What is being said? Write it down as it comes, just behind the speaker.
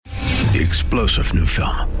The explosive new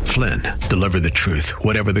film, Flynn, deliver the truth,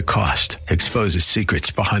 whatever the cost, exposes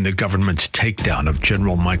secrets behind the government's takedown of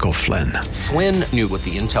General Michael Flynn. Flynn knew what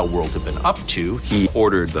the intel world had been up to. He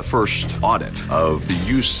ordered the first audit of the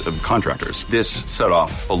use of contractors. This set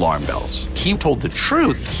off alarm bells. He told the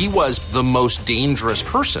truth. He was the most dangerous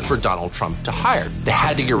person for Donald Trump to hire. They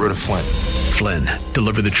had to get rid of Flynn. Flynn,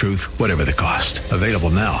 deliver the truth, whatever the cost. Available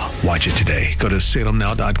now. Watch it today. Go to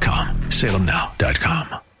salemnow.com.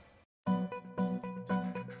 salemnow.com.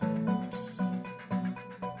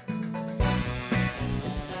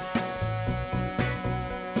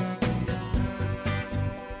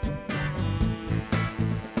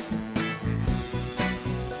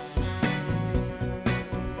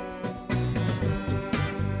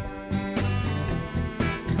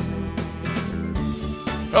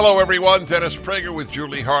 Hello, everyone. Dennis Prager with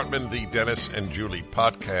Julie Hartman, the Dennis and Julie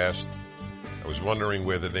podcast. I was wondering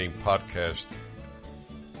where the name podcast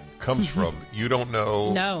comes from. You don't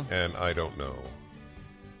know, No. And I don't know.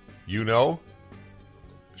 You know?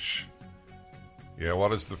 Shh. Yeah,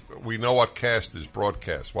 what is we know what cast is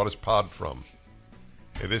broadcast. What is pod from?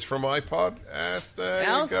 It is from iPod? There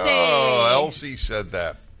Elsie. you go. Elsie said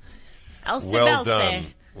that. Elsie Well Belsie.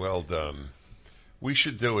 done. Well done. We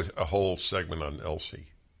should do a whole segment on Elsie.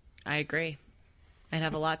 I agree. I'd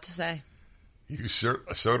have a lot to say. So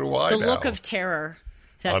do I. The now. look of terror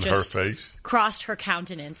that On just her face? crossed her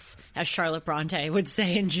countenance, as Charlotte Bronte would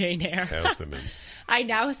say in Jane Eyre. Countenance. I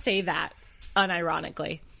now say that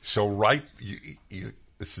unironically. So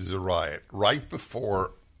this is a riot. Right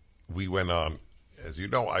before we went on, as you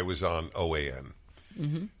know, I was on OAN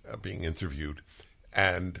being interviewed,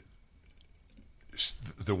 and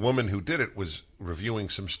the woman who did it was reviewing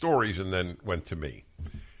some stories and then went to me.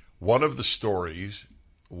 One of the stories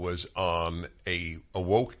was on a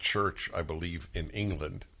woke church, I believe, in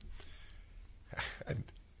England. And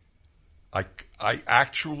I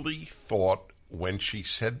actually thought when she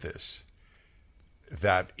said this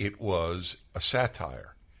that it was a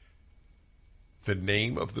satire. The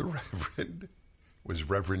name of the reverend was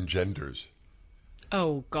Reverend Genders.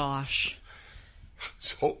 Oh, gosh.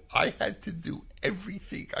 So I had to do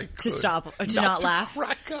everything I could To stop, to not laugh.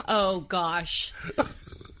 Crack up. Oh, gosh.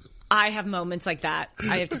 I have moments like that.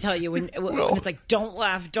 I have to tell you when it's like, don't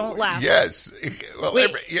laugh, don't laugh. Yes. Well,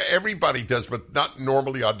 everybody does, but not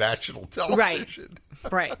normally on national television.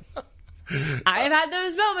 Right. I have had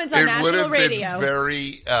those moments on national radio. It would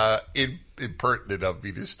have been very impertinent of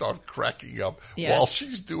me to start cracking up while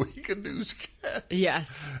she's doing a newscast.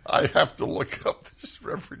 Yes. I have to look up this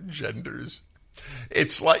Reverend Genders.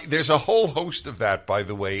 It's like there's a whole host of that, by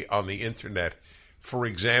the way, on the internet. For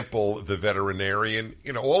example, the veterinarian,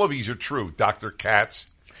 all of these are true. Dr. Katz.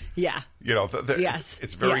 Yeah. Yes.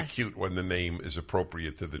 It's very cute when the name is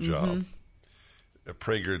appropriate to the job.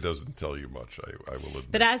 Prager doesn't tell you much, I will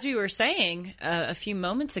admit. But as we were saying a few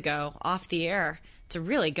moments ago off the air, it's a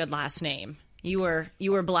really good last name. You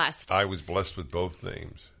were blessed. I was blessed with both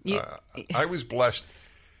names. I was blessed.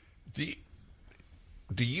 Do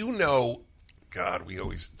you know, God,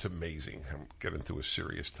 it's amazing. I'm getting to a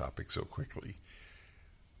serious topic so quickly.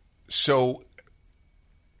 So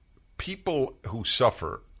people who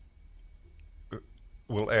suffer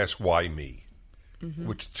will ask, why me?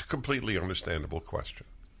 Which is a completely understandable question.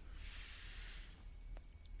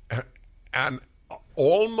 And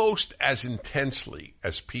almost as intensely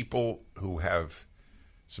as people who have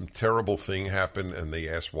some terrible thing happen and they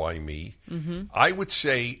ask, why me? I would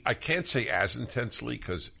say, I can't say as intensely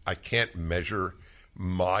because I can't measure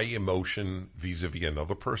my emotion vis-a-vis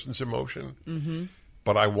another person's emotion.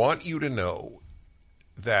 But I want you to know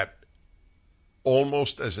that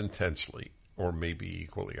almost as intensely, or maybe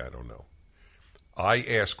equally, I don't know, I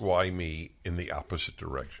ask why me in the opposite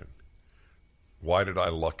direction. Why did I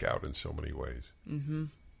luck out in so many ways?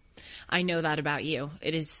 I know that about you.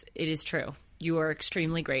 It is true. You are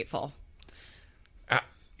extremely grateful. And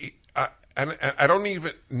I don't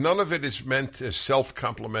even, none of it is meant as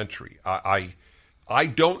self-complimentary. I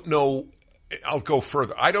don't know, I'll go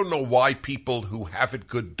further. I don't know why people who have it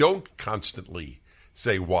good don't constantly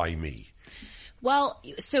say, why me? Well,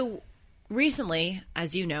 so recently,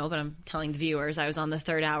 as you know, but I'm telling the viewers, I was on the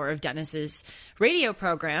third hour of Dennis's radio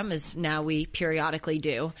program, as now we periodically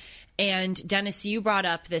do. And Dennis, you brought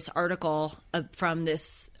up this article from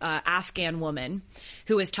this Afghan woman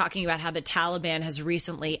who was talking about how the Taliban has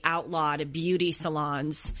recently outlawed beauty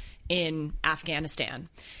salons in Afghanistan.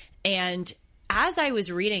 And as I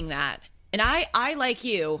was reading that, and I, like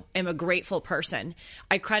you, am a grateful person.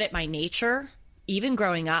 I credit my nature, even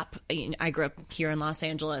growing up, I grew up here in Los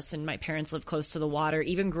Angeles and my parents lived close to the water.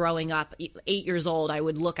 Even growing up, 8 years old, I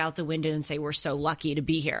would look out the window and say, we're so lucky to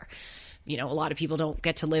be here. A lot of people don't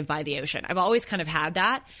get to live by the ocean. I've always kind of had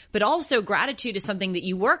that, but also gratitude is something that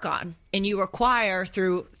you work on and you acquire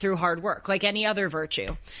through hard work, like any other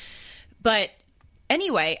virtue. But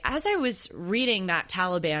anyway, as I was reading that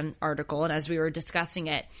Taliban article and as we were discussing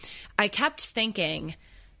it, I kept thinking,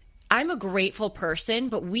 I'm a grateful person,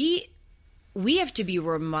 but we have to be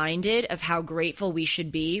reminded of how grateful we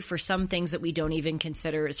should be for some things that we don't even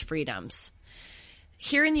consider as freedoms.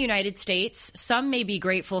 Here in the United States, some may be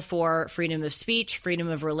grateful for freedom of speech, freedom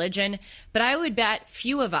of religion, but I would bet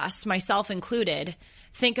few of us, myself included,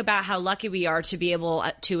 think about how lucky we are to be able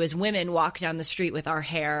to, as women, walk down the street with our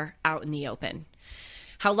hair out in the open.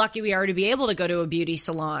 How lucky we are to be able to go to a beauty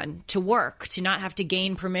salon, to work, to not have to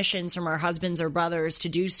gain permissions from our husbands or brothers to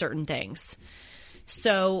do certain things.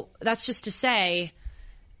 So that's just to say,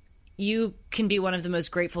 you can be one of the most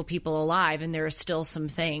grateful people alive, and there are still some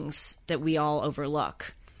things that we all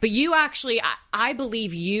overlook. But you actually, I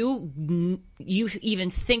believe you even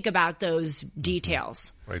think about those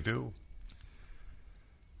details. I do.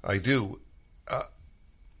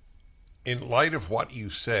 In light of what you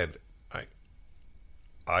said,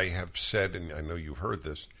 I have said, and I know you've heard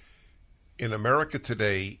this, in America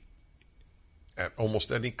today, at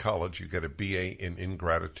almost any college, you get a BA in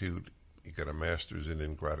ingratitude. You get a master's in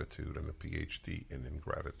ingratitude and a PhD in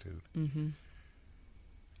ingratitude. Mm-hmm.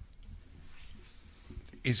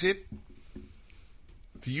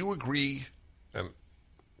 Do you agree, and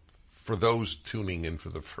for those tuning in for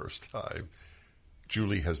the first time,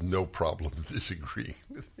 Julie has no problem disagreeing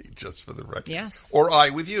with me, just for the record. Yes. Or I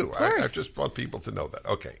with you. Of course. I just want people to know that.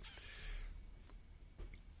 Okay.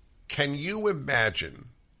 Can you imagine,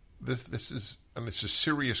 this is a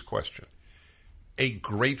serious question, a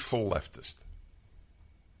grateful leftist?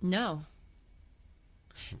 No.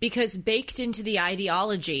 Because baked into the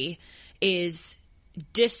ideology is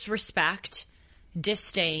disrespect,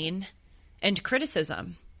 disdain, and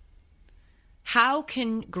criticism. How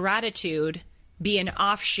can gratitude be an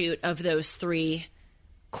offshoot of those three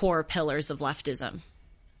core pillars of leftism?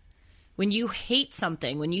 When you hate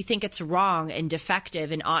something, when you think it's wrong and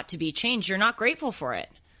defective and ought to be changed, you're not grateful for it.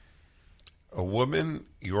 A woman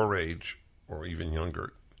your age, or even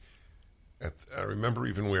younger, I remember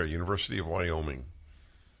even where, University of Wyoming,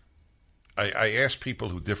 I asked people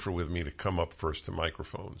who differ with me to come up first to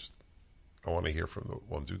microphones. I want to hear from the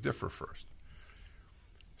ones who differ first.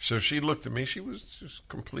 So she looked at me. She was just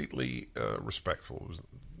completely respectful.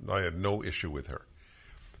 I had no issue with her.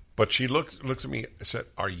 But she looked at me and said,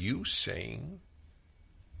 "Are you saying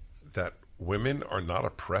that women are not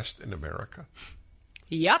oppressed in America?"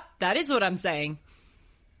 Yep, that is what I'm saying.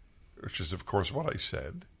 Which is, of course, what I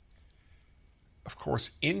said. Of course,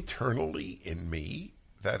 internally in me,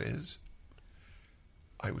 that is,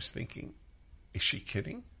 I was thinking, is she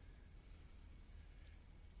kidding?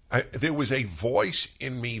 There was a voice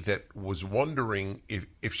in me that was wondering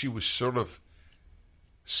if she was sort of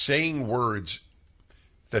saying words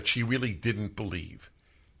that she really didn't believe.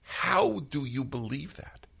 How do you believe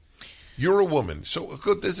that? You're a woman, so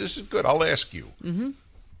good. This is good. I'll ask you. Mm-hmm.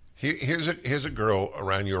 Here's a girl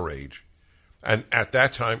around your age, and at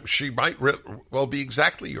that time she might well be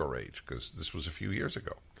exactly your age, because this was a few years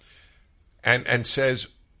ago, and says,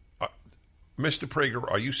 Mr. Prager,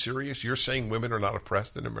 are you serious? You're saying women are not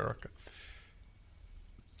oppressed in America?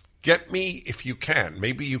 Get me, if you can.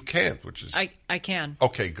 Maybe you can't, which is... I can.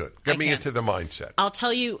 Okay, good. Get me into the mindset. I'll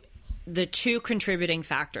tell you the two contributing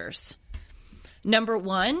factors. Number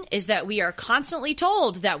one is that we are constantly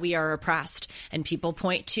told that we are oppressed, and people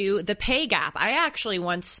point to the pay gap. I actually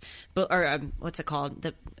once, what's it called?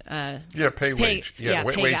 Pay wage.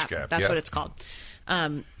 Wage gap. That's what it's called.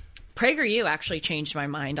 PragerU actually changed my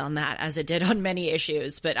mind on that, as it did on many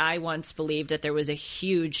issues. But I once believed that there was a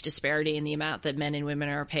huge disparity in the amount that men and women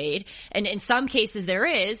are paid. And in some cases there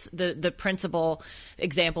is, the principal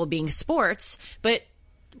example being sports. But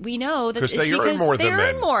we know that it's they because earn more they than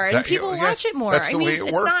earn men. more, and people watch it more. That's the way it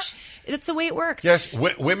works. That's the way it works. Yes,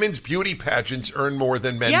 women's beauty pageants earn more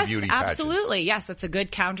than men's beauty pageants. Yes, absolutely. Yes, that's a good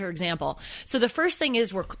counterexample. So the first thing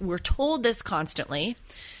is we're told this constantly.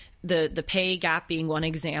 The pay gap being one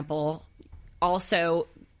example. Also,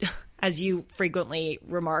 as you frequently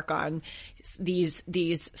remark on, these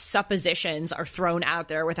suppositions are thrown out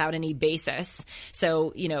there without any basis.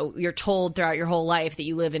 So, you're told throughout your whole life that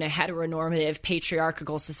you live in a heteronormative,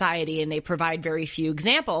 patriarchal society, and they provide very few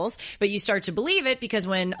examples, but you start to believe it because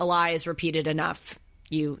when a lie is repeated enough,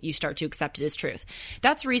 you start to accept it as truth.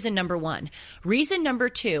 That's reason number one. Reason number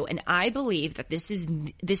two, and I believe that this is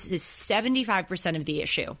 75% of the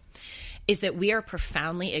issue, is that we are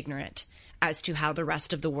profoundly ignorant as to how the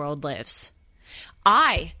rest of the world lives.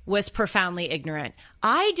 I was profoundly ignorant.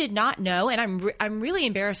 I did not know, and I'm really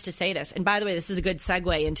embarrassed to say this. And by the way, this is a good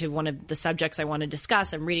segue into one of the subjects I want to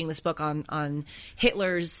discuss. I'm reading this book on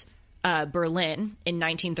Hitler's Berlin in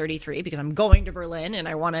 1933 because I'm going to Berlin and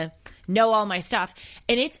I want to know all my stuff.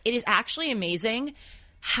 And it is actually amazing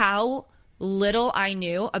how little I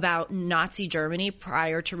knew about Nazi Germany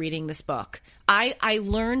prior to reading this book. I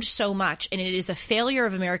learned so much, and it is a failure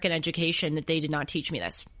of American education that they did not teach me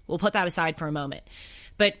this. We'll put that aside for a moment.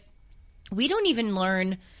 But we don't even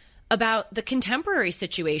learn about the contemporary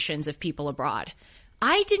situations of people abroad.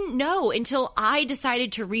 I didn't know until I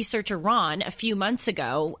decided to research Iran a few months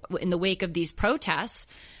ago in the wake of these protests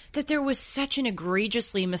that there was such an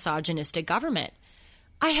egregiously misogynistic government.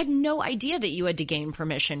 I had no idea that you had to gain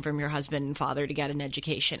permission from your husband and father to get an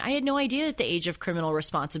education. I had no idea that the age of criminal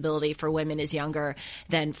responsibility for women is younger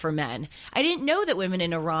than for men. I didn't know that women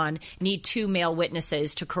in Iran need 2 male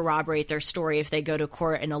witnesses to corroborate their story if they go to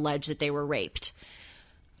court and allege that they were raped.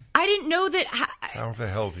 I didn't know that. How the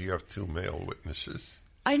hell do you have 2 male witnesses?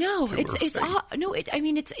 I know it's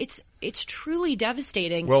truly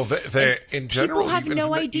devastating. Well, they in general, people have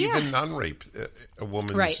no idea. Even non-rape, a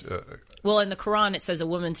woman's right. Well, in the Quran, it says a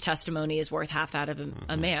woman's testimony is worth half that of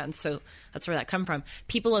a man. So that's where that come from.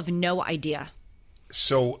 People have no idea.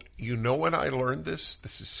 So when I learned this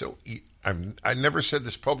is so. I never said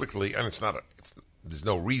this publicly, and it's not. There's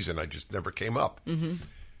no reason. I just never came up. Mm-hmm.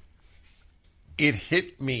 It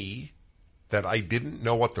hit me that I didn't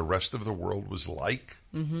know what the rest of the world was like.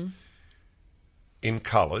 Mm-hmm. In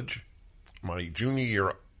college, my junior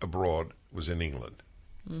year abroad was in England.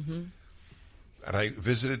 Mm-hmm. And I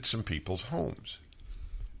visited some people's homes.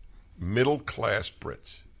 Middle-class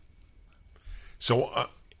Brits. So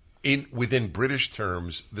within British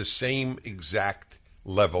terms, the same exact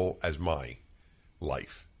level as my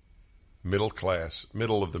life. Middle class,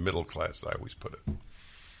 middle of the middle class, I always put it.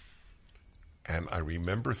 And I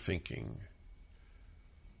remember thinking,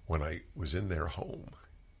 when I was in their home,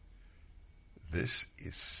 this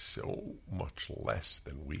is so much less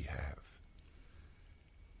than we have.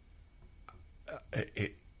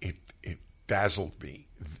 It dazzled me.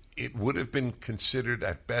 It would have been considered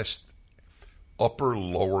at best upper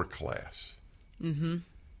lower class, mm-hmm.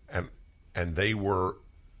 and they were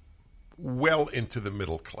well into the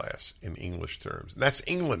middle class in English terms. And that's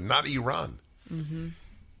England, not Iran. Mm-hmm.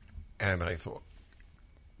 And I thought,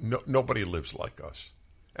 nobody lives like us.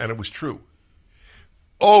 And it was true.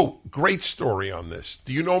 Oh, great story on this.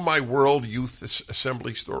 Do you know my World Youth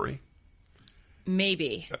Assembly story?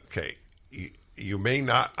 Maybe. Okay. You may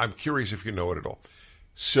not. I'm curious if you know it at all.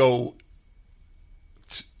 So,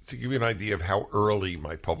 to give you an idea of how early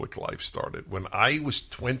my public life started, when I was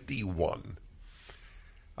 21,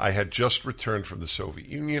 I had just returned from the Soviet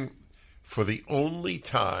Union for the only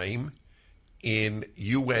time in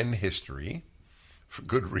UN history, for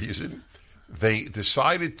good reason. They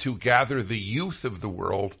decided to gather the youth of the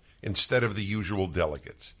world instead of the usual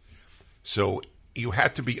delegates. So you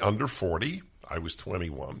had to be under 40. I was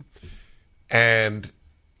 21, and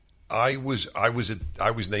I was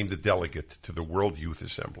named a delegate to the World Youth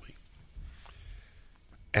Assembly.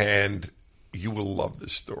 And you will love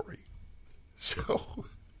this story. So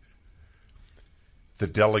the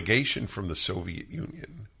delegation from the Soviet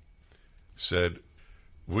Union said,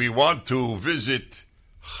 "We want to visit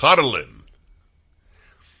Harlem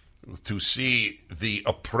to see the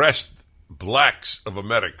oppressed blacks of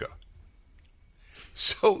America."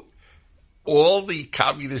 So all the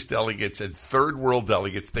communist delegates and third world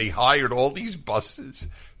delegates, they hired all these buses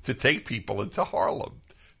to take people into Harlem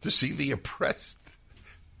to see the oppressed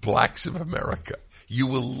blacks of America. You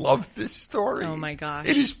will love this story. Oh, my gosh.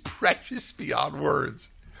 It is precious beyond words.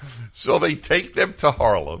 So they take them to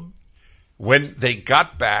Harlem. When they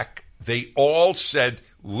got back, they all said,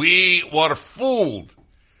 "We were fooled.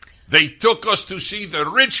 They took us to see the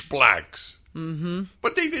rich blacks." Mm-hmm.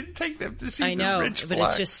 But they didn't take them to see the rich blacks. But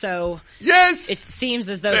it's just so... Yes! It seems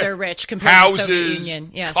as though they're rich compared to the Soviet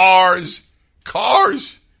Union. Yes.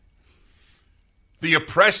 Cars. The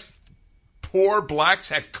oppressed poor blacks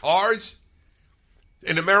had cars.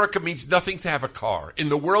 In America, it means nothing to have a car. In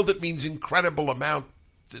the world, it means incredible amount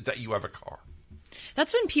that you have a car.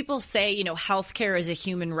 That's when people say, healthcare is a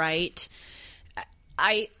human right.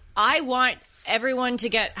 I want everyone to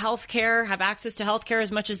get health care, have access to health care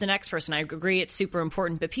as much as the next person. I agree it's super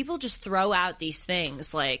important. But people just throw out these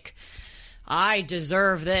things like, I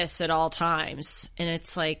deserve this at all times. And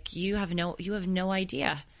it's like, you have no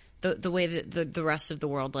idea the way that the rest of the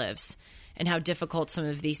world lives and how difficult some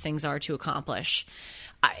of these things are to accomplish.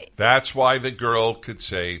 That's why the girl could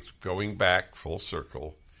say, going back full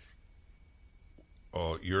circle,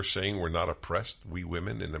 you're saying we're not oppressed, we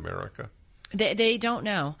women in America? They don't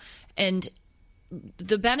know. And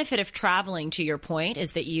the benefit of traveling, to your point,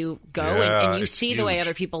 is that you go and you see the way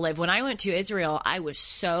other people live. When I went to Israel, I was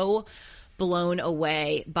so blown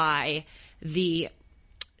away by the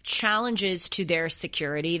challenges to their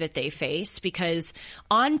security that they face, because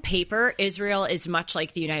on paper, Israel is much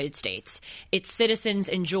like the United States. Its citizens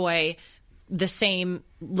enjoy the same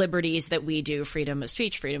liberties that we do: freedom of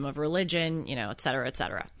speech, freedom of religion, et cetera, et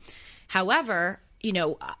cetera. However,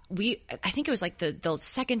 I think it was like the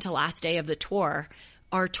second to last day of the tour,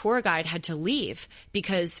 our tour guide had to leave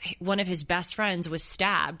because one of his best friends was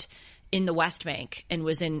stabbed in the West Bank and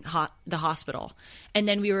was in the hospital. And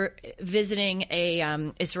then we were visiting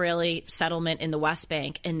a Israeli settlement in the West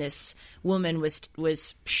Bank, and this woman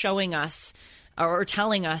was showing us or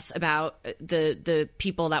telling us about the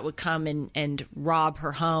people that would come and rob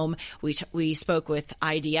her home. We spoke with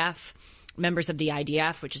IDF, members of the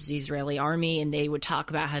IDF, which is the Israeli army, and they would talk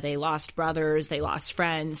about how they lost brothers, they lost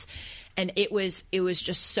friends. And it was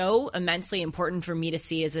just so immensely important for me to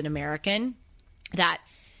see as an American that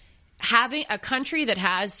having a country that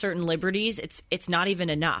has certain liberties, it's not even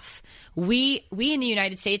enough. We in the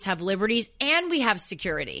United States have liberties and we have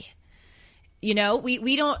security.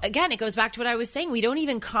 We don't, again, it goes back to what I was saying. We don't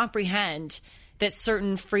even comprehend that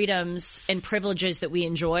certain freedoms and privileges that we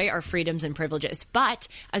enjoy are freedoms and privileges. But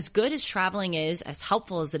as good as traveling is, as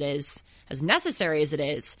helpful as it is, as necessary as it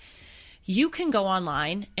is, you can go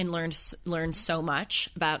online and learn so much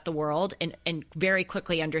about the world and very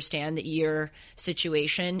quickly understand that your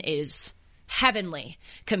situation is heavenly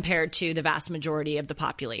compared to the vast majority of the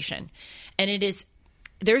population. And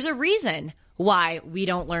there's a reason why we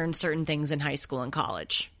don't learn certain things in high school and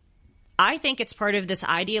college. I think it's part of this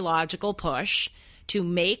ideological push to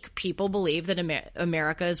make people believe that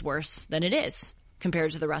America is worse than it is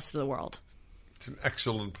compared to the rest of the world. It's an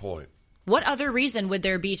excellent point. What other reason would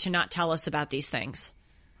there be to not tell us about these things?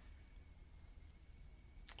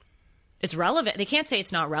 It's relevant. They can't say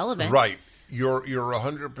it's not relevant. Right. You're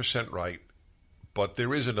 100% right, but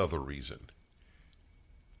there is another reason.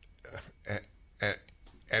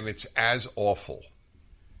 And it's as awful.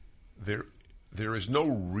 There is no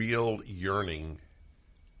real yearning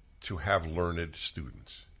to have learned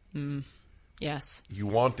students. Yes. You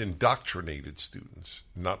want indoctrinated students,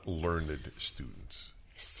 not learned students.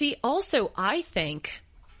 See, also, I think,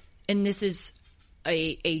 and this is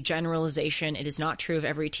a generalization, it is not true of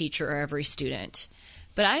every teacher or every student,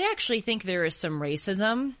 but I actually think there is some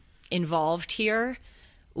racism involved here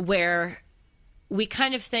where we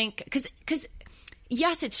kind of think, because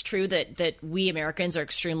yes, it's true that we Americans are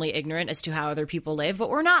extremely ignorant as to how other people live,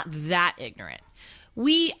 but we're not that ignorant.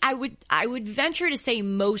 I would venture to say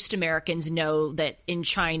most Americans know that in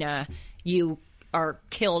China you are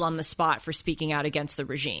killed on the spot for speaking out against the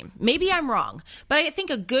regime. Maybe I'm wrong, but I think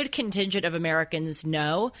a good contingent of Americans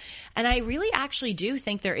know. And I really actually do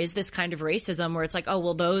think there is this kind of racism where it's like, oh,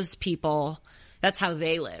 well, those people, that's how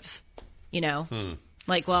they live,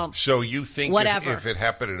 Like, well, so you think whatever. If it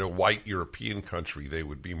happened in a white European country, they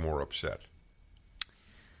would be more upset?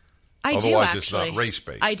 Otherwise, it's not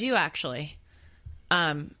race-based. I do, actually.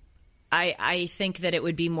 I think that it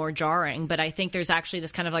would be more jarring, but I think there's actually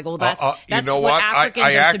this kind of like, well, that's what Africans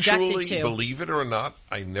are subjected to. I actually, believe it or not,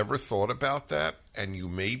 I never thought about that, and you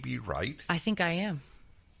may be right. I think I am.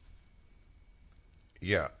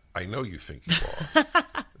 Yeah, I know you think you are.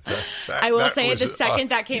 I will say it the second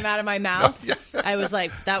that came out of my mouth. No, yeah. I was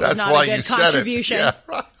like, that was not a good contribution. Yeah,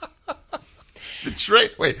 right. It's right.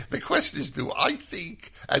 Wait, the question is, do I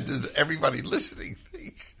think, and does everybody listening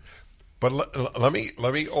think? But let me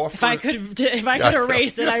offer. If I could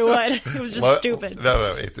erase it, I would. It was just stupid.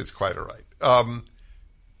 No, it's quite all right.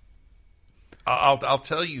 I'll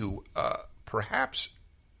tell you, perhaps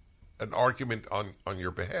an argument on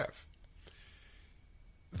your behalf.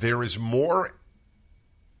 There is more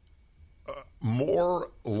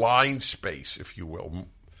line space, if you will.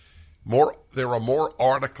 There are more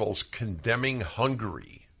articles condemning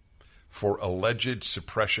Hungary for alleged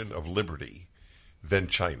suppression of liberty than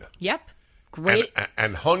China. Yep. Great.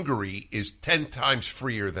 And Hungary is 10 times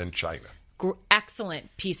freer than China.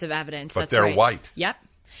 Excellent piece of evidence. But That's they're right. white. Yep.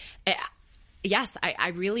 Yes, I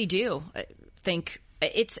really do think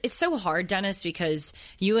it's so hard, Dennis, because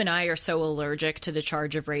you and I are so allergic to the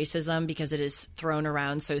charge of racism because it is thrown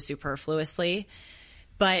around so superfluously.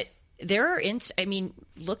 But there are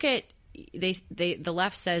look at the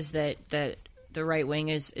left says that the right wing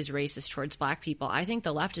is racist towards black people. I think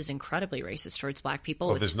the left is incredibly racist towards black people.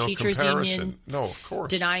 Oh, with there's no teachers' comparison. unions, No, of course.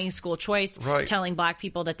 denying school choice, Right. telling black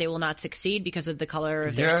people that they will not succeed because of the color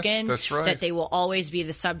of their Yes, skin, that's right. that they will always be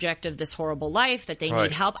the subject of this horrible life, that they Right.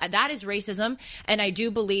 need help. That is racism. And I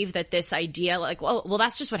do believe that this idea, like, well,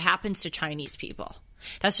 that's just what happens to Chinese people.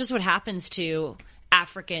 That's just what happens to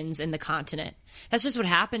Africans in the continent. That's just what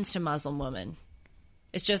happens to Muslim women.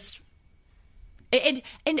 It's just, and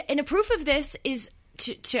a proof of this is,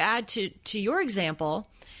 to add to your example,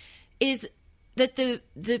 is that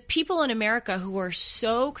the people in America who are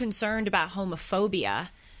so concerned about homophobia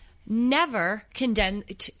never condemn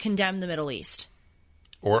the Middle East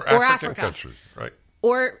or African Africa. countries, right?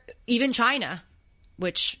 or even China,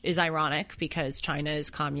 which is ironic because China is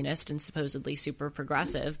communist and supposedly super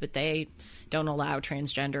progressive, but they don't allow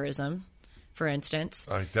transgenderism, for instance.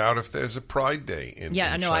 I doubt if there's a Pride Day in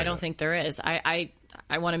Yeah, in no, China. I don't think there is. I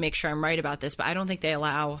want to make sure I'm right about this, but I don't think they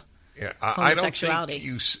allow Yeah, I don't homosexuality.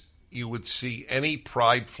 think you would see any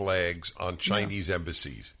pride flags on Chinese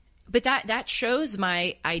embassies. But that shows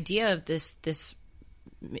my idea of this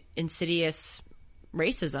insidious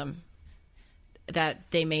racism that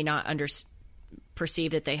they may not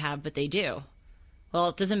perceive that they have, but they do. Well,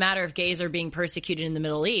 it doesn't matter if gays are being persecuted in the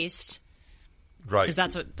Middle East, Right. because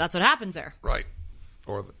that's what happens there. Right.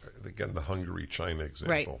 Or, again, the Hungary-China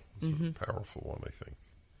example. Right. Is a powerful one, I think.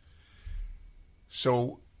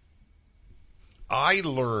 So I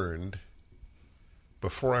learned,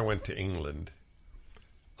 before I went to England,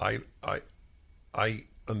 I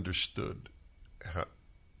understood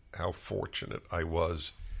how fortunate I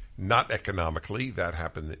was, not economically, that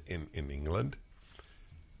happened in England,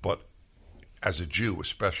 but as a Jew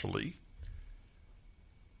especially.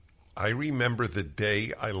 I remember the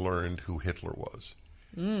day I learned who Hitler was.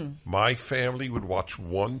 My family would watch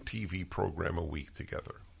one TV program a week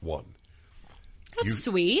together. One. That's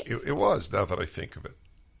sweet. It was, now that I think of it.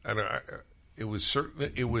 And it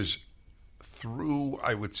was through,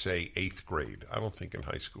 I would say, 8th grade. I don't think in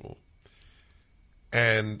high school.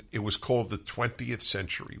 And it was called The 20th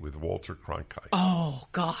Century with Walter Cronkite. Oh,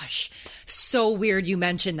 gosh. So weird you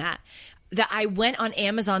mentioned that. That I went on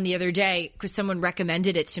Amazon the other day because someone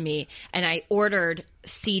recommended it to me, and I ordered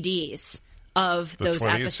CDs of The those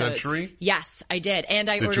 20th episodes. Century? Yes, I did. And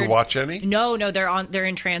I Did ordered. you watch any? No, they're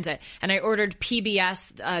in transit. And I ordered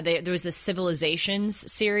PBS. There was the Civilizations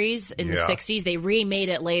series in the Yeah. 60s. They remade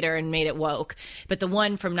it later and made it woke. But the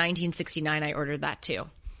one from 1969, I ordered that too.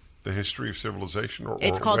 The History of Civilization?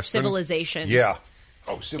 It's called Western? Civilizations. Yeah.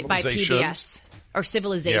 Oh, By Civilizations. PBS. Or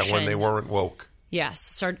Civilization. Yeah, when they weren't woke.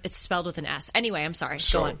 Yes, it's spelled with an S. Anyway, I'm sorry. Go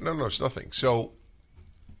So, on. no, it's nothing. So,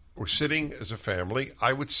 we're sitting as a family.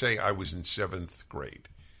 I would say I was in 7th grade.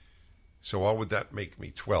 So, what would that make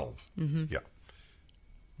me? 12. Mm-hmm. Yeah.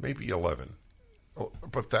 Maybe 11. Oh,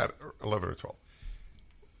 but that, 11 or 12.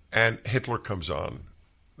 And Hitler comes on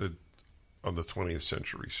the 20th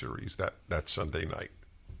Century series that Sunday night.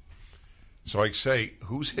 So I say,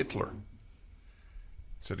 who's Hitler?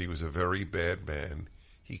 Said he was a very bad man.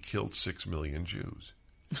 He killed 6 million Jews.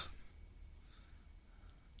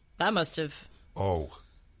 That must have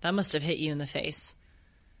hit you in the face.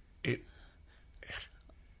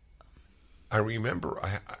 I remember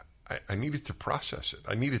I needed to process it.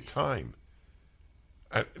 I needed time.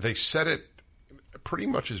 They said it pretty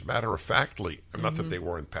much as matter-of-factly. Not that they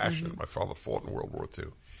weren't passionate. My father fought in World War II.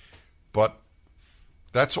 But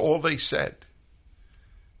that's all they said.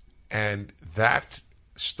 And that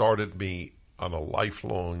started me on a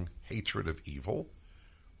lifelong hatred of evil,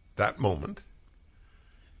 that moment.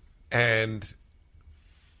 And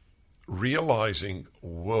realizing,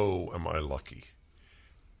 whoa, am I lucky.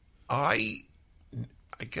 I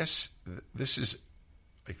guess this is,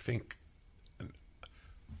 I think,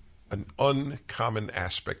 an uncommon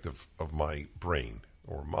aspect of my brain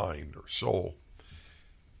or mind or soul.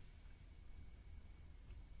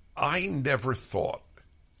 I never thought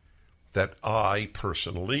that I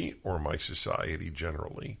personally, or my society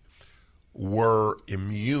generally, were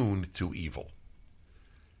immune to evil.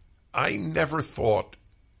 I never thought,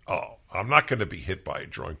 oh, I'm not going to be hit by a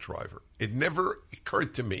drunk driver. It never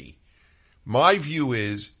occurred to me. My view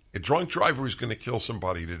is, a drunk driver is going to kill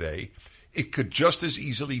somebody today. It could just as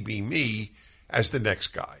easily be me as the next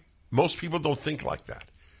guy. Most people don't think like that.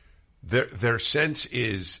 Their sense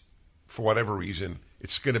is, for whatever reason,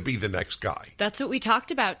 it's going to be the next guy. That's what we talked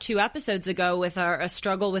about 2 episodes ago with our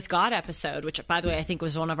Struggle with God episode, which, by the way, I think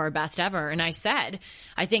was one of our best ever. And I said,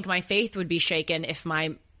 I think my faith would be shaken if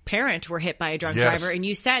my parent were hit by a drunk Yes. driver. And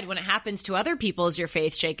you said, when it happens to other people, is your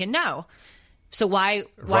faith shaken? No. So why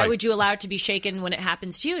Right. would you allow it to be shaken when it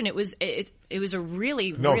happens to you? And it was a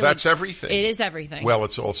really No, really, that's everything. It is everything. Well,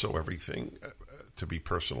 it's also everything, to be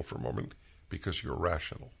personal for a moment, because you're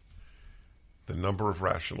rational. The number of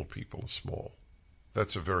rational people is small.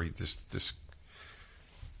 That's a very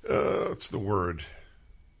what's the word?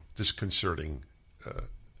 Disconcerting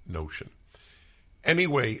notion.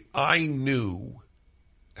 Anyway, I knew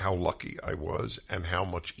how lucky I was and how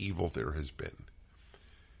much evil there has been.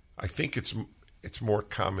 I think it's more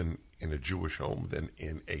common in a Jewish home than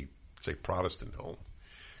in a, say, Protestant home.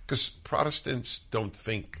 Because Protestants don't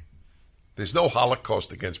think, there's no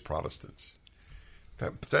Holocaust against Protestants.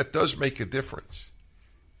 That does make a difference.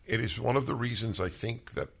 It is one of the reasons I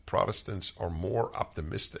think that Protestants are more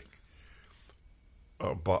optimistic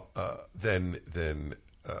than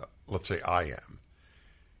let's say I am.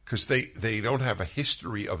 Because they don't have a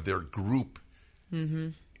history of their group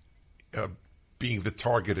being the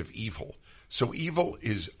target of evil. So evil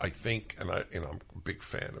is, I think, and I'm a big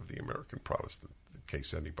fan of the American Protestant, in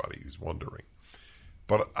case anybody is wondering.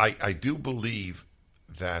 But I do believe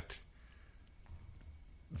that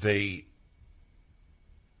the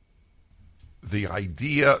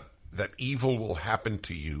idea that evil will happen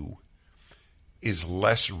to you is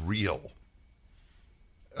less real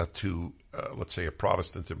to, let's say, a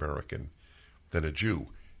Protestant American than a Jew,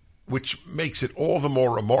 which makes it all the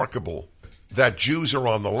more remarkable that Jews are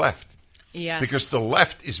on the left. Yes. Because the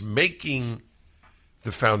left is making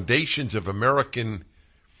the foundations of American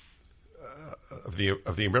of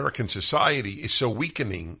the American society is so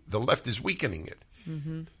weakening. The left is weakening it.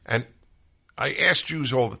 Mm-hmm. And I ask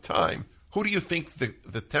Jews all the time, who do you think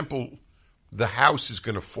the temple, the house is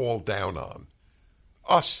going to fall down on?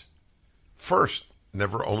 Us. First,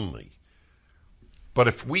 never only. But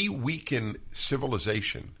if we weaken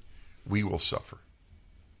civilization, we will suffer.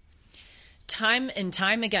 Time and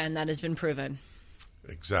time again, that has been proven.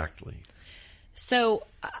 Exactly. So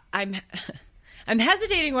I'm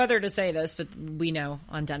hesitating whether to say this, but we know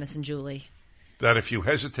on Dennis and Julie. That if you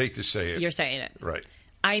hesitate to say it. You're saying it. Right.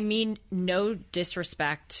 I mean no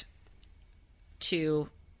disrespect to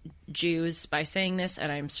Jews by saying this,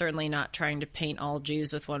 and I'm certainly not trying to paint all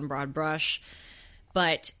Jews with one broad brush,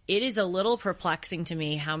 but it is a little perplexing to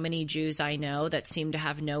me how many Jews I know that seem to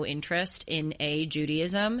have no interest in A,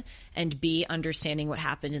 Judaism, and B, understanding what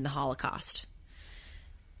happened in the Holocaust.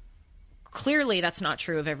 Clearly, that's not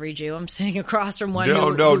true of every Jew. I'm sitting across from one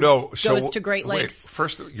who goes to Great Lakes. Wait,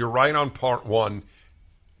 first, you're right on part one.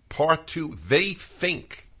 Part two, they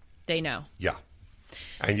think. They know. Yeah.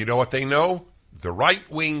 And you know what they know? The right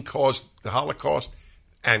wing caused the Holocaust,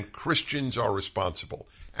 and Christians are responsible.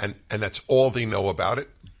 And that's all they know about it.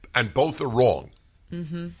 And both are wrong.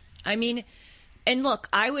 Mm-hmm. I mean, and look,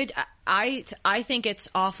 I think it's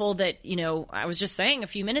awful that, I was just saying a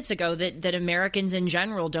few minutes ago that Americans in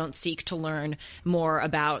general don't seek to learn more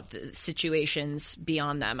about the situations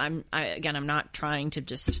beyond them. I'm not trying to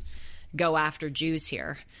just go after Jews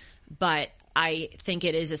here, but I think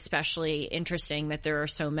it is especially interesting that there are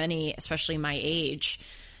so many, especially my age,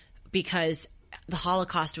 because the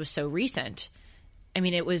Holocaust was so recent. I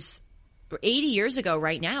mean, it was 80 years ago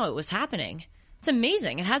right now it was happening. It's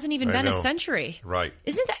amazing. It hasn't even been a century. Right.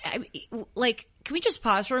 Isn't that, can we just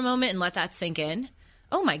pause for a moment and let that sink in?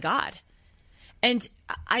 Oh, my God. And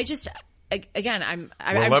I just, again, I'm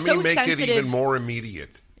so sensitive. Let me make it even more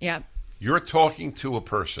immediate. Yeah. You're talking to a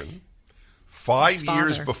person 5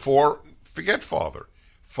 years before, forget father,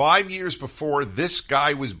 5 years before this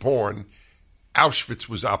guy was born, Auschwitz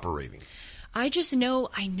was operating. I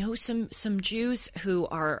know some Jews who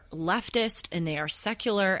are leftist and they are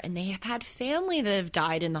secular and they have had family that have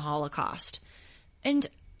died in the Holocaust. And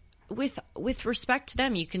with respect to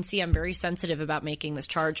them, you can see I'm very sensitive about making this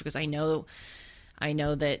charge because I know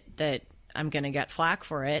that I'm going to get flack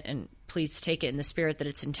for it, and please take it in the spirit that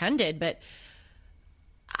it's intended. But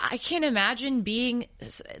I can't imagine being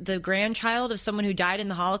the grandchild of someone who died in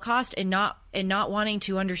the Holocaust and not wanting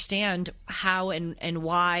to understand how and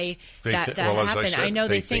why that happened. I know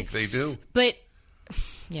they think they do. But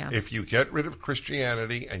yeah. If you get rid of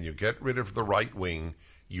Christianity and you get rid of the right wing,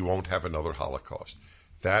 you won't have another Holocaust.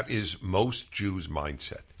 That is most Jews'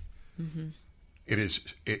 mindset. Mm-hmm. It is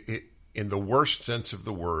in the worst sense of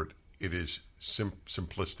the word, it is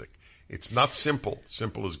simplistic. It's not simple.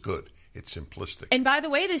 Simple is good. It's simplistic. And by the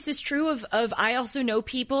way, this is true of I also know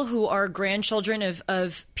people who are grandchildren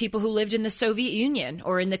of people who lived in the Soviet Union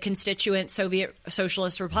or in the constituent Soviet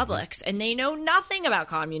socialist republics, mm-hmm. and they know nothing about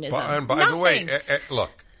communism. And by the way,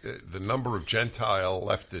 look, the number of Gentile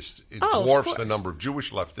leftists dwarfs the number of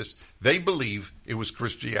Jewish leftists. They believe it was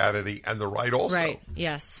Christianity and the right also. Right,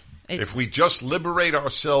 yes. If we just liberate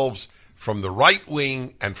ourselves from the right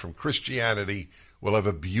wing and from Christianity, we'll have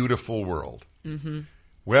a beautiful world. Mm-hmm.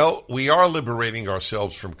 Well, we are liberating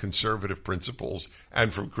ourselves from conservative principles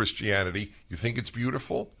and from Christianity. You think it's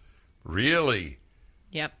beautiful? Really?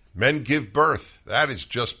 Yep. Men give birth. That is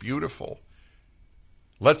just beautiful.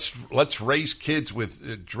 Let's raise kids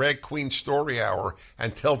with drag queen story hour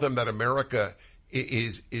and tell them that America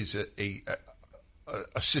is a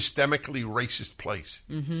systemically racist place.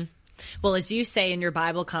 Mm-hmm. Well, as you say in your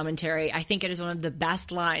Bible commentary, I think it is one of the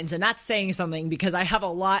best lines, and that's saying something because I have a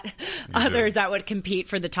lot others that would compete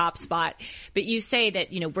for the top spot. But you say that,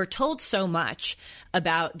 we're told so much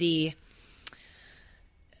about I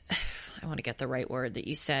want to get the right word that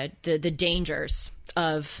you said, the dangers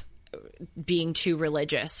of being too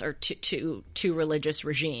religious or too religious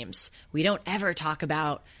regimes. We don't ever talk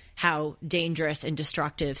about how dangerous and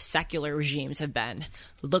destructive secular regimes have been.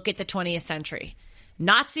 Look at the 20th century.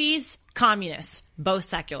 Nazis, communists, both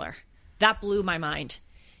secular. That blew my mind.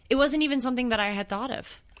 It wasn't even something that I had thought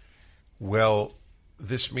of. Well,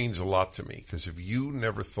 this means a lot to me because if you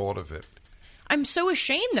never thought of it. I'm so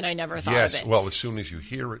ashamed that I never thought of it. Yes, well, as soon as you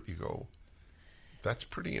hear it, you go, that's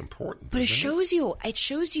pretty important. But it shows you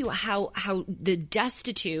how the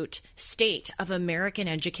destitute state of American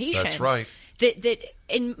education. That's right.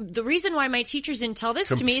 And the reason why my teachers didn't tell this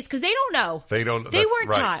to me is because they don't know. They don't. They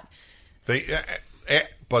weren't taught.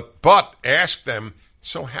 But ask them.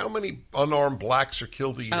 So how many unarmed blacks are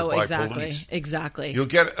killed a year by police? Exactly. You'll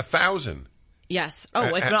get 1,000. Yes.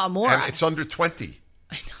 Oh, if not more. And it's under 20.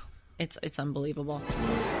 I know. It's unbelievable.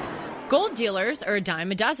 Gold dealers are a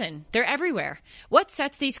dime a dozen. They're everywhere. What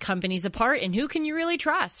sets these companies apart and who can you really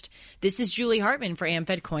trust? This is Julie Hartman for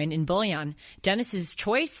AmFed Coin and Bullion, Dennis's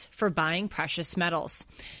choice for buying precious metals.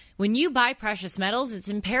 When you buy precious metals, it's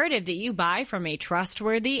imperative that you buy from a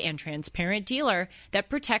trustworthy and transparent dealer that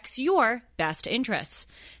protects your best interests.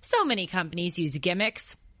 So many companies use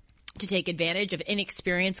gimmicks to take advantage of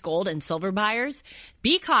inexperienced gold and silver buyers.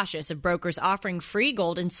 Be cautious of brokers offering free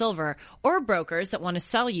gold and silver or brokers that want to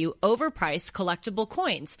sell you overpriced collectible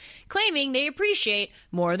coins, claiming they appreciate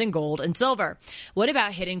more than gold and silver. What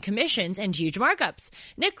about hidden commissions and huge markups?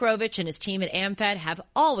 Nick Grovich and his team at AmFed have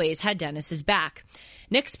always had Dennis's back.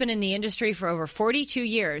 Nick's been in the industry for over 42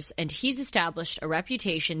 years, and he's established a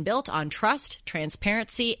reputation built on trust,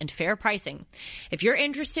 transparency, and fair pricing. If you're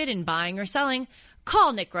interested in buying or selling,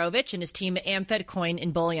 call Nick Grovich and his team at AmFed Coin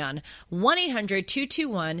and Bullion,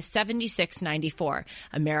 1-800-221-7694,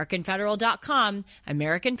 AmericanFederal.com,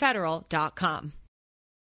 AmericanFederal.com.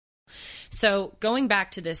 So going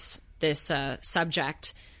back to this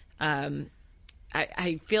subject,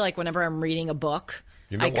 I feel like whenever I'm reading a book,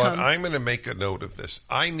 you know what? I'm going to make a note of this.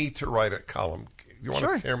 I need to write a column. You want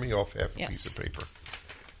to tear me off half a piece of paper?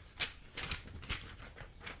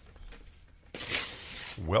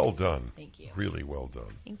 Well done. Thank you. Really well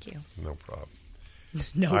done. Thank you. No problem.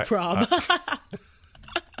 No problem.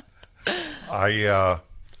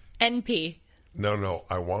 NP. No.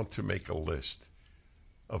 I want to make a list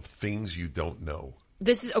of things you don't know.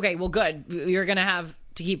 This is okay. Well, good. You're going to have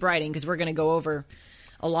to keep writing because we're going to go over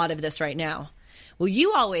a lot of this right now. Well,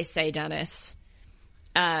 you always say, Dennis,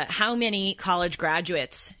 how many college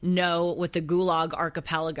graduates know what the Gulag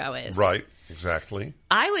Archipelago is? Right. Exactly.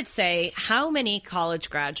 I would say how many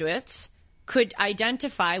college graduates could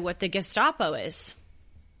identify what the Gestapo is?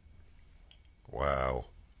 Wow.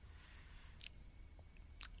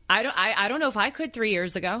 I don't know if I could 3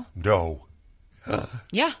 years ago. No.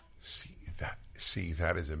 Yeah. See,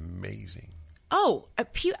 that is amazing. Oh,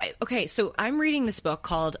 okay. So I'm reading this book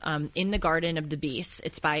called In the Garden of the Beasts.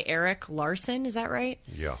 It's by Eric Larson. Is that right?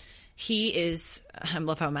 Yeah. He is, I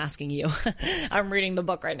love how I'm asking you. I'm reading the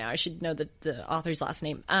book right now. I should know the author's last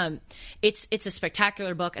name. It's a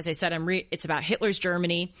spectacular book. As I said, it's about Hitler's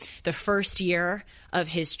Germany, the first year of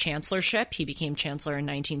his chancellorship. He became chancellor in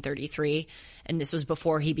 1933, and this was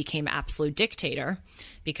before he became absolute dictator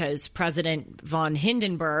because President von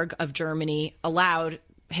Hindenburg of Germany allowed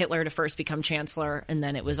Hitler to first become chancellor, and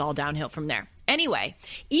then it was all downhill from there. Anyway,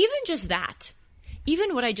 even just that,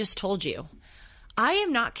 even what I just told you, I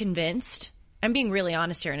am not convinced. I'm being really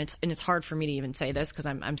honest here, and it's hard for me to even say this because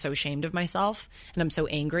I'm so ashamed of myself, and I'm so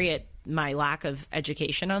angry at my lack of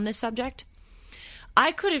education on this subject.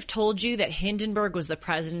 I could have told you that Hindenburg was the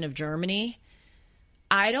president of Germany.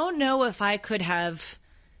 I don't know if I could have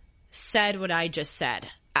said what I just said.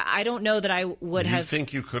 I don't know that I would have. You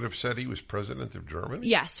think you could have said he was president of Germany?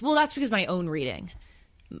 Yes. Well, that's because my own reading.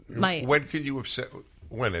 When could you have said?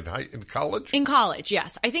 When, in college? In college,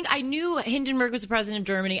 yes. I think I knew Hindenburg was the president of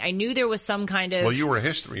Germany. I knew there was some kind of... Well, you were a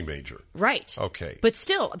history major. Right. Okay. But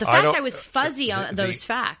still, the fact I was fuzzy on those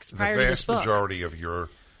facts prior to this book. The vast majority of your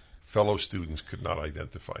fellow students could not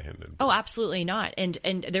identify Hindenburg. Oh, absolutely not. And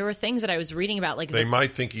there were things that I was reading about, like they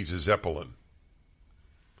might think he's a Zeppelin.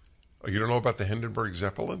 Oh, you don't know about the Hindenburg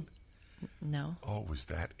Zeppelin? No. Oh, was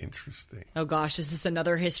that interesting? Oh gosh, is this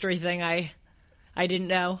another history thing I didn't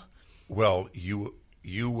know? Well, you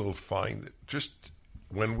will find that just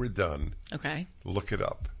when we're done. Okay. Look it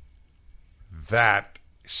up. That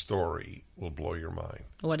story will blow your mind.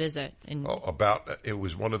 What is it? It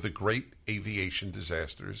was one of the great aviation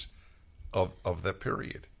disasters of that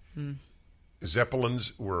period.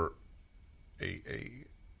 Zeppelins were a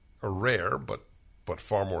rare but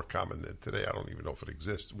far more common than today. I don't even know if it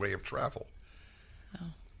exists. Way of travel.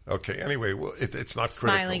 Oh. Okay. Anyway, well, it's not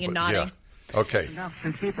critical. Smiling and nodding. Yeah. Okay.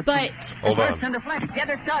 But hold on. Get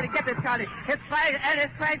it started. It's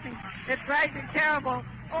rising. It's rising terrible.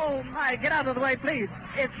 Oh my! Get out of the way, please.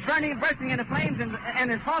 It's bursting into flames,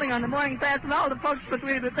 and it's falling on the mooring mast and all the folks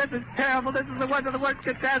between it. This is terrible. This is one of the worst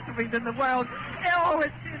catastrophes in the world. Oh,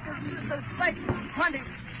 it's like 400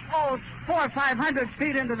 or 500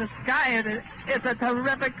 feet into the sky, and it's a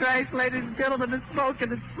terrific crash, ladies and gentlemen. The smoke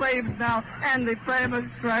and the flames now, and the flame is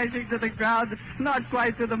crashing to the ground, not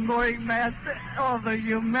quite to the mooring mast. All the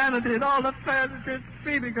humanity and all the furniture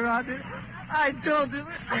screaming around it. I told you,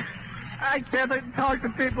 I can't talk to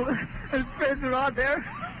people. There's friends around there.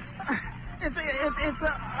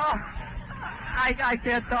 I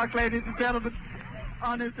can't talk, ladies and gentlemen.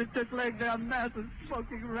 Honest, it's just laying down massive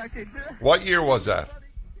smoking wreckage. What year was that?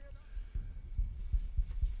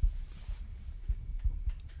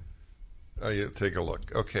 Oh, yeah, take a look.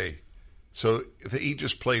 Okay, so he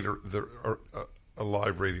just played a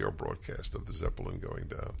live radio broadcast of the Zeppelin going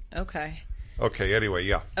down. Okay. Okay. Anyway,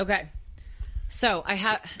 yeah. Okay. So I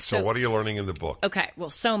have. So what are you learning in the book? Okay. Well,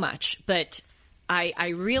 so much, but I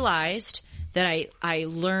realized that I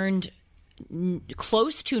learned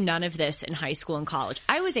close to none of this in high school and college.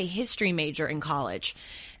 I was a history major in college.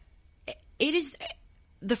 It is.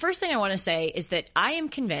 The first thing I want to say is that I am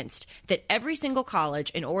convinced that every single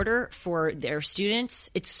college, in order for its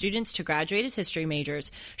students to graduate as history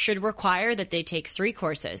majors, should require that they take 3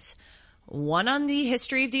 courses. One on the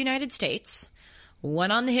history of the United States,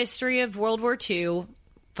 one on the history of World War II,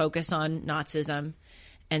 focus on Nazism,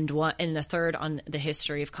 and the third on the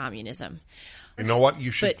history of communism. You know what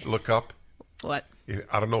you should look up? What?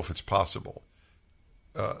 I don't know if it's possible.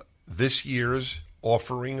 This year's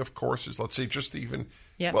offering of courses, let's say just even...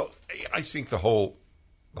 Yeah. Well, I think the whole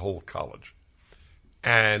college,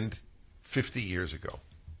 and 50 years ago.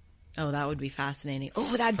 Oh, that would be fascinating.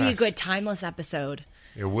 Oh, that'd be a good timeless episode.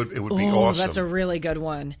 It would be awesome. That's a really good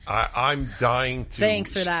one. I'm dying to.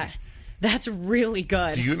 Thanks for that. That's really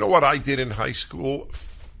good. Do you know what I did in high school?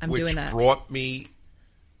 I'm doing that. Brought me.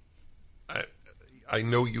 I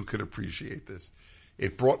know you could appreciate this.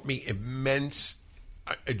 It brought me immense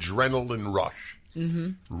adrenaline rush. Mm-hmm.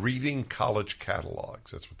 Reading college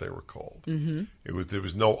catalogs, that's what they were called. Mm-hmm. There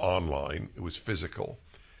was no online, it was physical.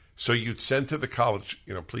 So you'd send to the college,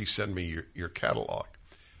 please send me your catalog,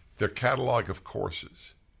 their catalog of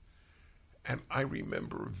courses. And I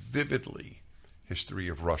remember vividly history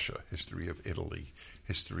of Russia, history of Italy,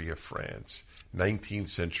 history of France, 19th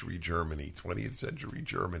century Germany, 20th century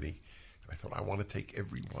Germany. And I thought, I want to take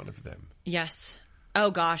every one of them. Yes.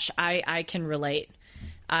 Oh gosh, I can relate.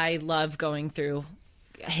 I love going through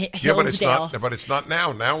Hillsdale. But it's not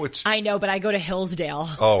now. Now it's... I know, but I go to Hillsdale.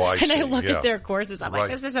 Oh, I see. And I look at their courses. I'm like,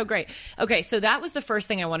 this is so great. Okay, so that was the first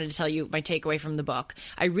thing I wanted to tell you, my takeaway from the book.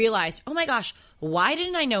 I realized, oh my gosh, why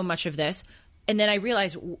didn't I know much of this? And then I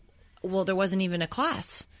realized, well, there wasn't even a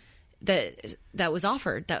class that was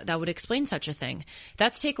offered that would explain such a thing.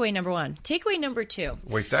 That's takeaway number 1. Takeaway number 2.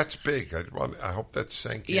 Wait, that's big. I hope that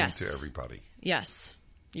sank into everybody. Yes,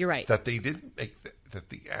 you're right. That they didn't make that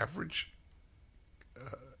the average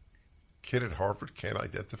kid at Harvard can't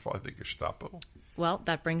identify the Gestapo? Well,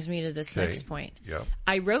 that brings me to this next point. Yeah.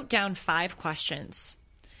 I wrote down 5 questions,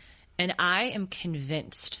 and I am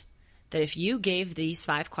convinced that if you gave these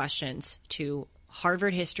 5 questions to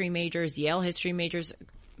Harvard history majors, Yale history majors,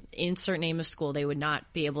 insert name of school, they would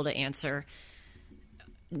not be able to answer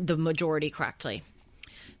the majority correctly.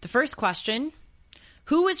 The first question,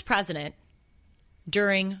 who was president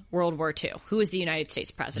during World War II? Who was the United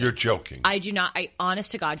States president? You're joking. I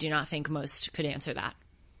honest to God, do not think most could answer that.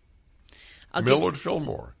 Millard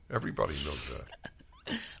Fillmore. Everybody knows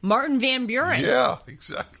that. Martin Van Buren. Yeah,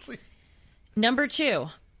 exactly. Number 2.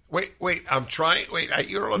 Wait, I'm trying. Wait,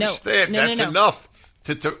 you don't understand. That's enough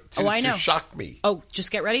to shock me. Oh,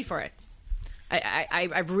 just get ready for it.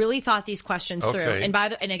 I've really thought these questions through.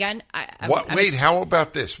 And again, how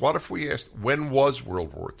about this? What if we asked, when was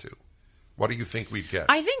World War II? What do you think we'd get?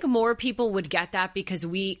 I think more people would get that because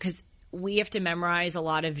we have to memorize a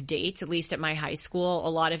lot of dates. At least at my high school, a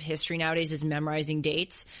lot of history nowadays is memorizing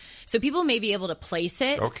dates. So people may be able to place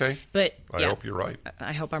it. Okay. But I hope you're right.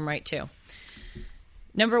 I hope I'm right too.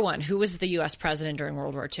 Number 1, who was the U.S. president during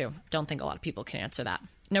World War II? Don't think a lot of people can answer that.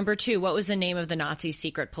 Number 2, what was the name of the Nazi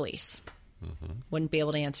secret police? Wouldn't be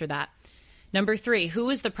able to answer that. Number 3, who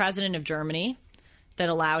was the president of Germany that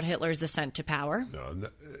allowed Hitler's ascent to power? No,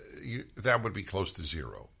 that would be close to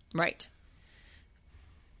 0. Right.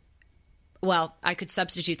 Well, I could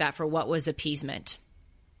substitute that for what was appeasement.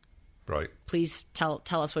 Right. Please tell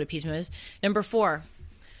us what appeasement is. Number 4,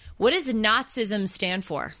 what does Nazism stand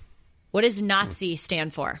for? What does Nazi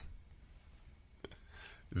stand for?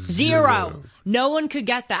 0. No one could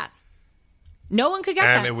get that. No one could get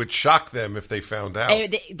that. And it would shock them if they found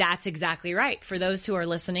out. That's exactly right. For those who are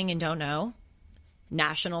listening and don't know,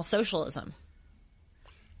 National Socialism.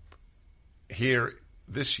 Here,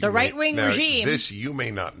 the right-wing regime. This you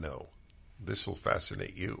may not know. This will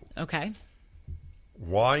fascinate you. Okay.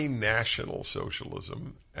 Why National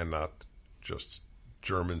Socialism and not just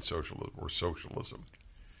German socialism or socialism?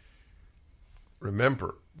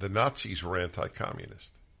 Remember, the Nazis were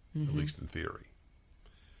anti-communist, at least in theory.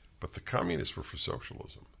 But the communists were for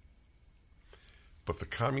socialism. But the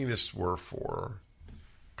communists were for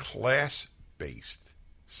class-based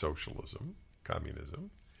socialism, communism.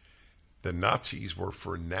 The Nazis were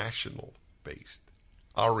for national-based,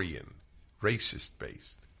 Aryan,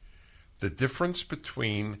 racist-based. The difference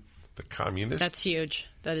between the communists... That's huge.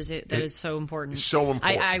 That is it. That is so important. So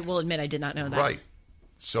important. I will admit I did not know that. Right.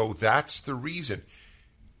 So that's the reason.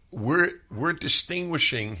 We're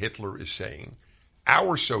distinguishing, Hitler is saying,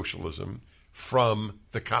 our socialism from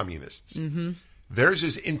the communists. Mm-hmm. Theirs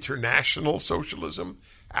is international socialism.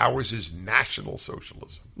 Ours is national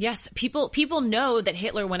socialism. Yes, people know that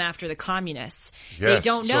Hitler went after the communists. Yes, they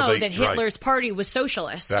don't know that Hitler's party was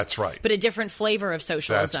socialist. That's right. But a different flavor of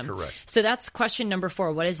socialism. That's correct. So that's question number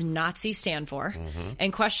 4. What does Nazi stand for? Mm-hmm.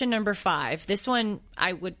 And question number 5. This one,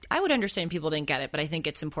 I would understand people didn't get it, but I think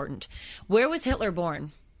it's important. Where was Hitler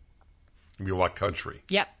born? You mean what country?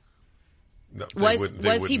 Yep. No,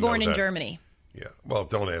 was he born in Germany? Yeah. Well,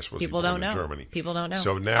 don't ask. Was people he born don't know. in Germany? People don't know.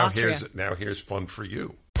 So now Austria. here's fun for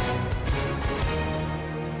you.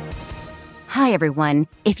 Hi, everyone.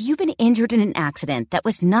 If you've been injured in an accident that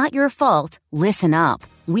was not your fault, listen up.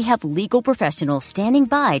 We have legal professionals standing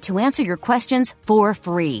by to answer your questions for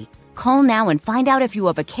free. Call now and find out if you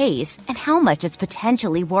have a case and how much it's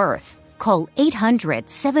potentially worth. Call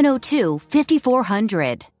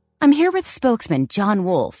 800-702-5400. I'm here with spokesman John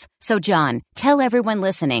Wolf. So, John, tell everyone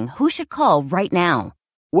listening who should call right now.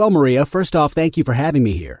 Well, Maria, first off, thank you for having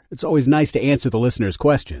me here. It's always nice to answer the listeners'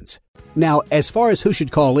 questions. Now, as far as who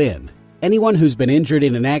should call in, anyone who's been injured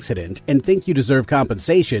in an accident and think you deserve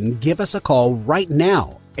compensation, give us a call right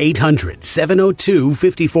now.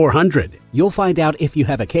 800-702-5400. You'll find out if you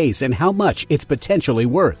have a case and how much it's potentially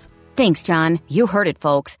worth. Thanks, John. You heard it,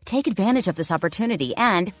 folks. Take advantage of this opportunity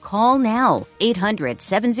and call now.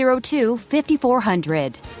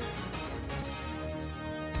 800-702-5400.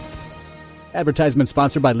 Advertisement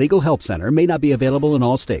sponsored by Legal Help Center. May not be available in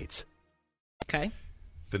all states. Okay.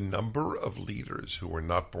 The number of leaders who were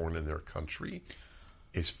not born in their country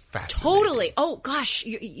is fascinating. Totally. Oh, gosh.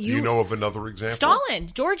 Do you know of another example?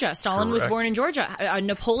 Stalin, Georgia. Stalin was Correct. born in Georgia.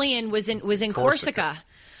 Napoleon was in Corsica.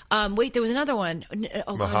 Wait, there was another one.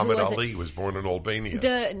 Oh, Muhammad God, Ali was born in Albania.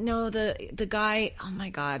 The guy. Oh my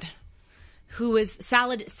God, who was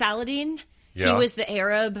Saladin? Yeah. He was the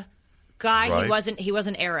Arab guy. Right. He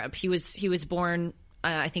wasn't Arab. He was born,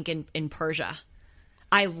 I think, in Persia.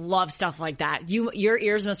 I love stuff like that. Your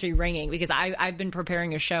ears must be ringing because I've been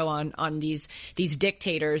preparing a show on these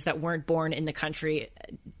dictators that weren't born in the country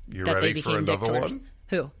You that ready they became for another dictators. one?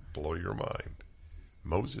 Who? Blow your mind.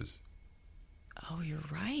 Moses Oh, you're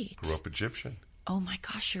right. grew up Egyptian. Oh my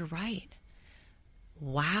gosh, you're right.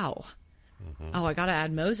 Wow. Oh, I got to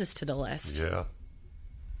add Moses to the list. Yeah,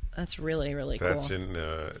 That's really, really cool. that's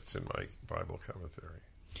it's in my Bible commentary.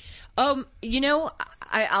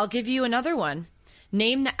 I'll give you another one.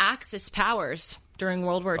 Name the Axis powers during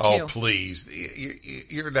World War II. Oh, please!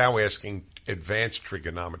 You're now asking advanced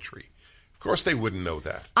trigonometry. Of course, they wouldn't know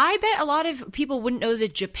that. I bet a lot of people wouldn't know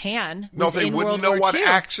that Japan was in World War II. No, they wouldn't know what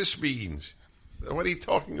Axis means. What are you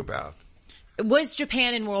talking about? Was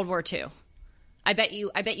Japan in World War II? I bet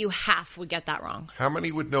you half would get that wrong. How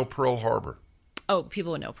many would know Pearl Harbor? Oh,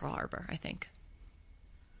 people would know Pearl Harbor, I think.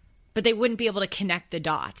 But they wouldn't be able to connect the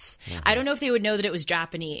dots. I don't know if they would know that it was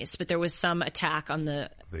Japanese, but there was some attack on the...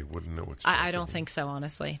 They wouldn't know it's I don't think so,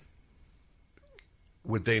 honestly.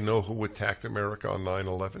 Would they know who attacked America on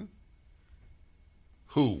 9/11?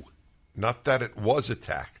 Who? Not that it was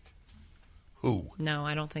attacked. Who? No,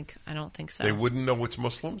 I don't think so. They wouldn't know it's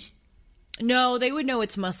Muslims? No, they would know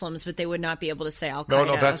it's Muslims, but they would not be able to say Al Qaeda.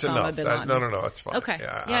 No, that's Osama enough. Bin Laden. No, that's fine. Okay.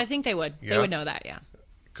 Yeah, I think they would. Yeah? They would know that, yeah.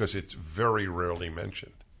 Because it's very rarely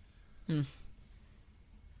mentioned.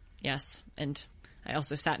 Yes, and I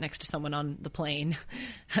also sat next to someone on the plane,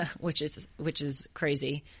 which is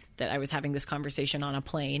crazy that I was having this conversation on a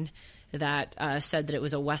plane that said that it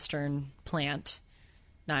was a Western plant,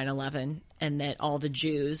 9/11, and that all the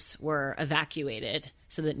Jews were evacuated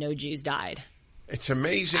so that no Jews died. It's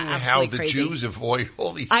amazing Absolutely how the crazy. Jews avoid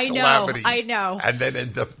all these I calamities. know. And then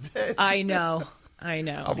end up dead. I know. I'm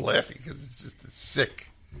laughing because it's just sick.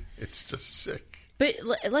 It's just sick. But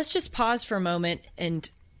let's just pause for a moment and,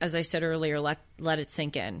 as I said earlier, let it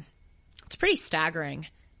sink in. It's pretty staggering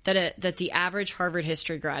that the average Harvard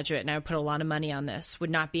history graduate, and I would put a lot of money on this, would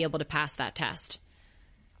not be able to pass that test.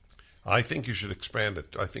 I think you should expand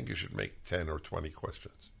it. I think you should make 10 or 20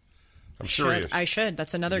 questions. I'm serious. I should.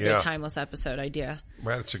 That's another good timeless episode idea.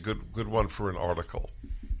 Well, it's a good one for an article.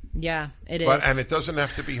 Yeah, it is. And it doesn't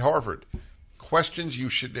have to be Harvard. Questions you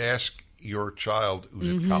should ask your child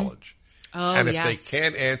who's at college. Oh, and if yes. they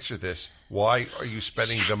can't answer this, why are you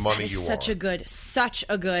spending the money you are? Such a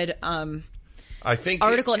good I think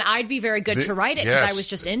article, and I'd be very good to write it because I was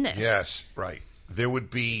just in this. Yes, right. There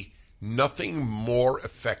would be nothing more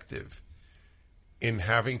effective in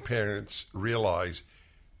having parents realize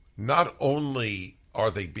not only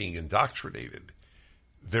are they being indoctrinated,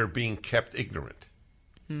 they're being kept ignorant.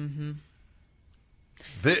 Mm-hmm.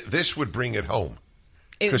 This would bring it home.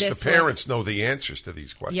 Because the parents know the answers to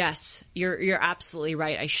these questions. Yes, you're absolutely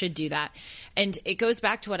right. I should do that. And it goes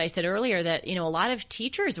back to what I said earlier that, a lot of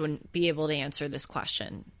teachers wouldn't be able to answer these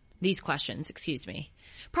questions,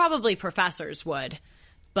 Probably professors would,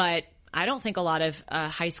 but I don't think a lot of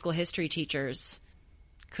high school history teachers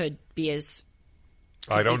could be as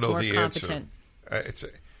I don't know the competent.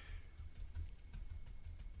 Answer.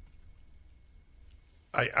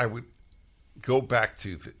 I would go back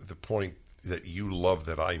to the point that you love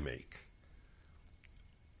that I make.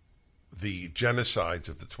 The genocides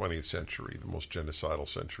of the 20th century, the most genocidal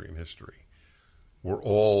century in history, were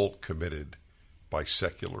all committed by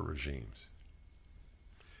secular regimes.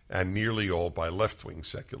 And nearly all by left-wing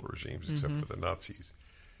secular regimes, except for the Nazis.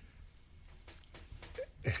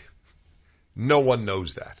 No one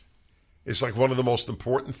knows that. It's like one of the most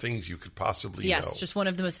important things you could possibly know. Yes, just one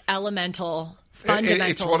of the most elemental, fundamental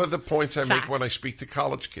It's one of the points I facts. make when I speak to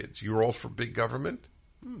college kids. You're all for big government?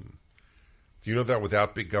 Do you know that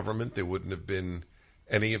without big government, there wouldn't have been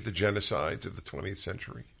any of the genocides of the 20th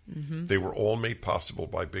century? Mm-hmm. They were all made possible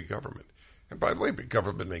by big government. And by the way, big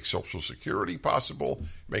government makes Social Security possible,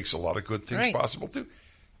 makes a lot of good things possible too.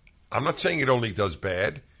 I'm not saying it only does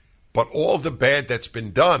bad, but all the bad that's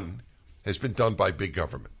been done has been done by big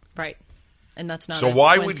government. Right. And that's not so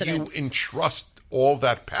why would you entrust all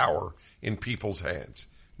that power in people's hands,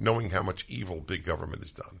 knowing how much evil big government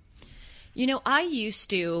has done? I used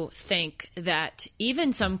to think that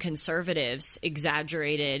even some conservatives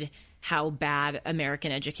exaggerated how bad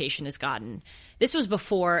American education has gotten. This was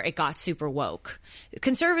before it got super woke.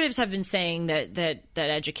 Conservatives have been saying that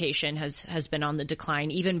education has been on the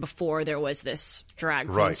decline even before there was this drag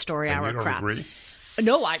queen story and hour you don't crap. Agree?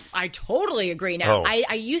 No, I totally agree now.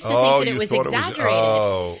 I used to think that it was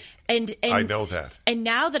exaggerated. And I know that. And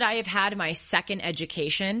now that I have had my second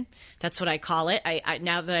education, that's what I call it.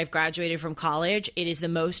 Now that I've graduated from college, it is the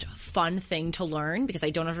most fun thing to learn because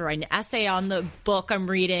I don't have to write an essay on the book I'm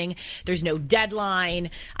reading. There's no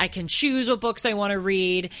deadline. I can choose what books I want to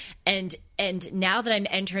read. And now that I'm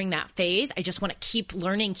entering that phase, I just want to keep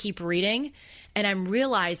learning, keep reading. And I'm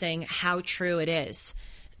realizing how true it is.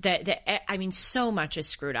 So much is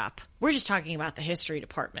screwed up. We're just talking about the history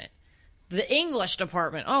department. The English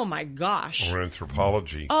department, oh my gosh. Or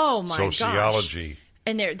anthropology. Oh my sociology.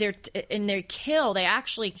 Gosh. And they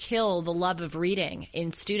actually kill the love of reading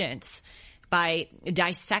in students by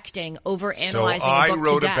dissecting, overanalyzing a book to death. I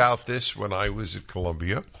wrote about this when I was at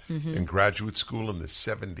Columbia in graduate school in the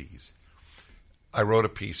 70s. I wrote a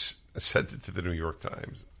piece, I sent it to the New York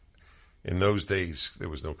Times. In those days, there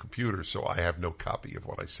was no computer, so I have no copy of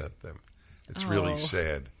what I sent them. It's really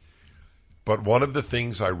sad. But one of the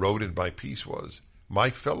things I wrote in my piece was, my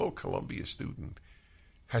fellow Columbia student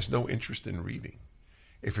has no interest in reading.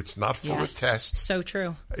 If it's not for a test. So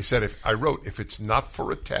true. I said, if it's not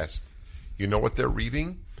for a test, you know what they're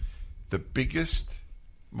reading? The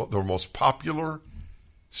most popular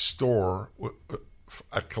store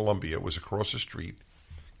at Columbia was across the street.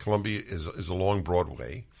 Columbia is along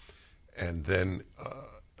Broadway. And then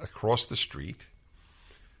across the street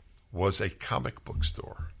was a comic book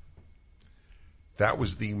store. That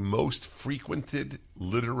was the most frequented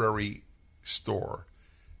literary store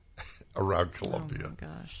around Columbia. Oh, my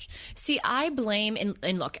gosh. See, I blame,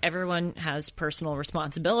 and look, everyone has personal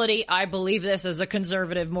responsibility. I believe this as a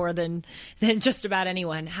conservative more than just about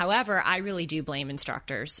anyone. However, I really do blame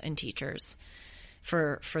instructors and teachers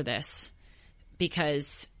for this,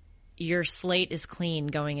 because your slate is clean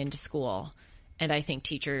going into school. And I think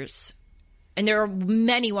teachers, and there are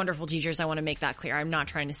many wonderful teachers, I want to make that clear. I'm not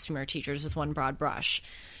trying to smear teachers with one broad brush,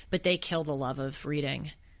 but they kill the love of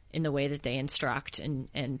reading in the way that they instruct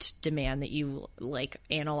and demand that you like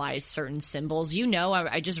analyze certain symbols. You know,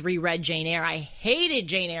 I just reread Jane Eyre. I hated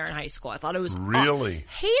Jane Eyre in high school. I thought it was really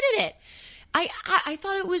hated it. I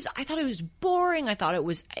thought it was boring. I thought it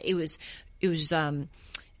was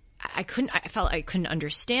I felt I couldn't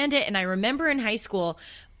understand it. And I remember in high school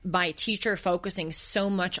my teacher focusing so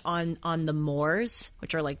much on the moors,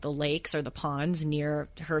 which are like the lakes or the ponds near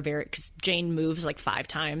her, because Jane moves like 5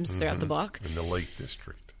 times throughout the book. In the Lake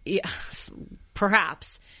District. Yeah,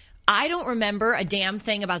 perhaps. I don't remember a damn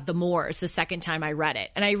thing about the moors the second time I read it.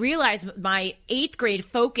 And I realized my 8th grade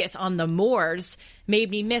focus on the moors made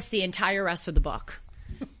me miss the entire rest of the book.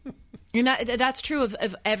 And that's true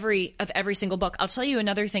of every single book. I'll tell you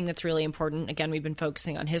another thing that's really important. Again, we've been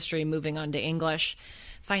focusing on history, moving on to English.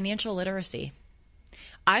 Financial literacy.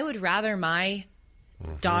 I would rather my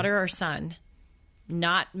daughter or son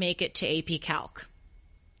not make it to AP Calc,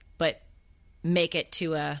 but make it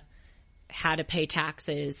to how to pay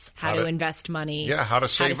taxes, how to invest money, how to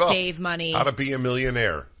save money, how to be a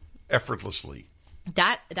millionaire effortlessly.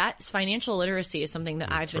 That's financial literacy is something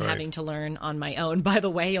that I've been having to learn on my own. By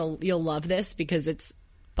the way, you'll love this because it's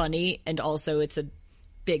funny and also it's a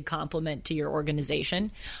big compliment to your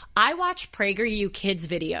organization. I watch PragerU Kids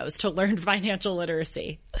videos to learn financial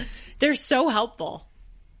literacy. They're so helpful.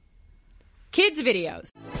 Kids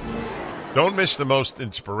videos. Don't miss the most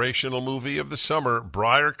inspirational movie of the summer,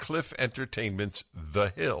 Briarcliff Entertainment's The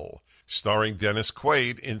Hill, starring Dennis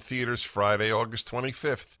Quaid, in theaters Friday, August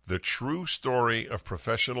 25th. The true story of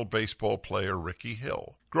professional baseball player Ricky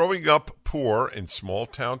Hill. Growing up poor in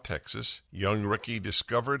small-town Texas, young Ricky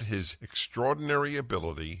discovered his extraordinary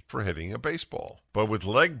ability for hitting a baseball. But with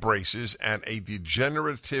leg braces and a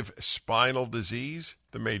degenerative spinal disease,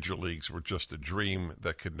 the major leagues were just a dream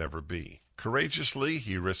that could never be. Courageously,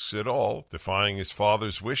 he risks it all. Defying his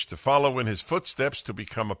father's wish to follow in his footsteps to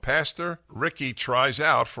become a pastor, Ricky tries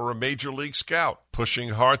out for a major league scout. Pushing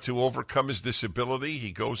hard to overcome his disability,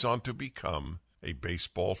 he goes on to become a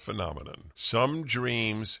baseball phenomenon. Some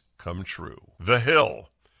dreams come true. The Hill,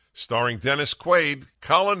 starring Dennis Quaid,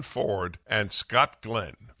 Colin Ford, and Scott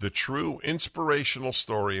Glenn. The true inspirational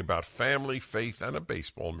story about family, faith, and a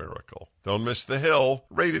baseball miracle. Don't miss The Hill,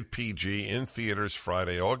 rated PG, in theaters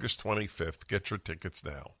Friday, August 25th. Get your tickets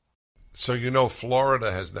now. So you know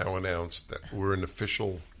Florida has now announced that we're an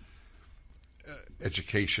official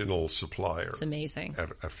educational supplier. It's amazing.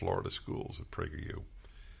 At Florida schools, at PragerU.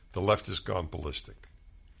 The left has gone ballistic.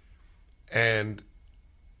 And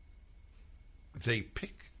they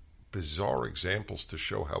pick bizarre examples to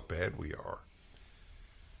show how bad we are.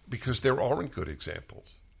 Because there aren't good examples.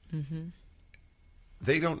 Mm-hmm.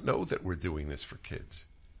 They don't know that we're doing this for kids.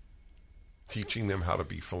 Teaching them how to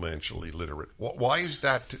be financially literate. Why is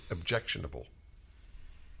that objectionable?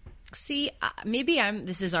 See, maybe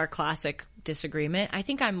this is our classic disagreement. I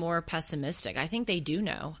think I'm more pessimistic. I think they do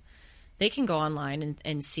know. They can go online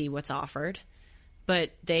and see what's offered,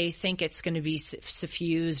 but they think it's going to be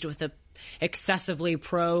suffused with a excessively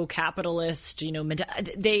pro-capitalist,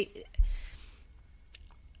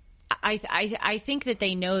 I think that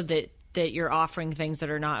they know that you're offering things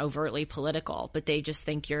that are not overtly political, but they just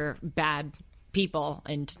think you're bad people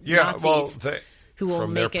and Nazis who will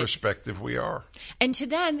from make their perspective, we are. And to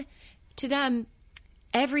them,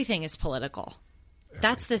 everything is political.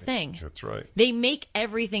 That's the thing. That's right. They make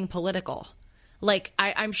everything political. Like,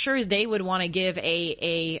 I'm sure they would want to give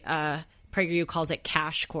a PragerU calls it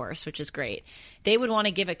cash course, which is great. They would want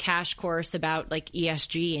to give a cash course about like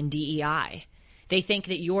ESG and DEI. They think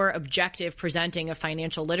that your objective presenting of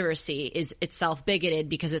financial literacy is itself bigoted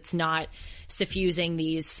because it's not suffusing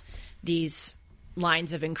these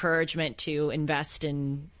lines of encouragement to invest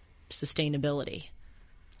in sustainability.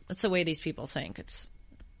 That's the way these people think. It's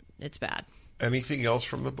bad. Anything else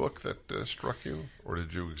from the book that struck you, or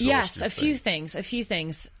did you exhaust Yes, your a few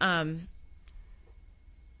things.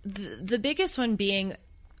 The biggest one being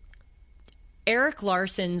Eric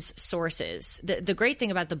Larson's sources. The great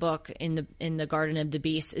thing about the book in the Garden of the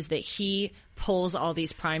Beast is that he pulls all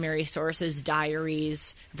these primary sources,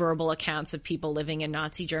 diaries, verbal accounts of people living in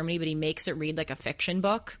Nazi Germany, but he makes it read like a fiction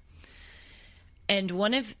book. And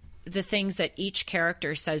one of the things that each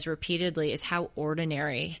character says repeatedly is how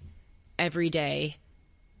ordinary, everyday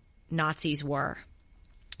Nazis were.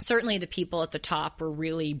 Certainly the people at the top were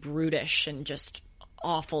really brutish and just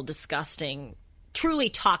awful, disgusting, truly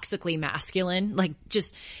toxically masculine, like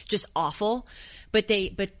just awful. But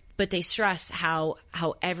they stress how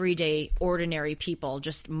everyday, ordinary people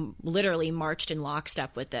just literally marched in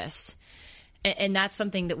lockstep with this. And that's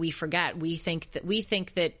something that we forget. We think that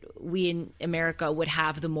we in America would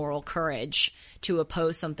have the moral courage to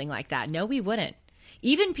oppose something like that. No, we wouldn't.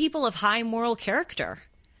 Even people of high moral character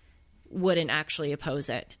wouldn't actually oppose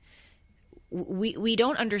it. We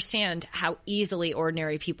don't understand how easily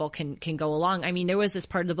ordinary people can go along. I mean, there was this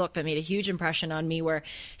part of the book that made a huge impression on me where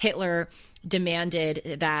Hitler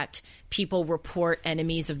demanded that people report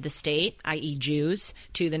enemies of the state, i.e. Jews,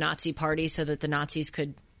 to the Nazi Party so that the Nazis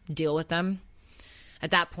could deal with them.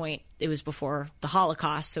 At that point, it was before the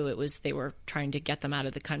Holocaust, so they were trying to get them out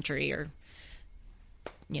of the country or,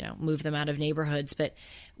 move them out of neighborhoods. But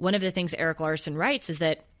one of the things Eric Larson writes is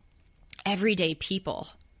that everyday people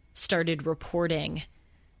started reporting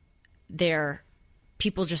their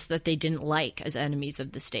people just that they didn't like as enemies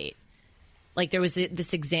of the state. Like there was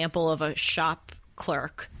this example of a shop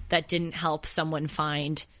clerk that didn't help someone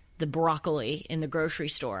find the broccoli in the grocery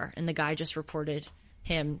store, and the guy just reported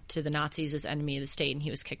him to the Nazis as enemy of the state, and he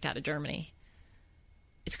was kicked out of Germany.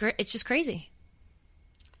 It's just crazy.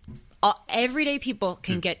 Everyday people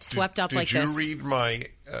can get swept up like this. Did you read my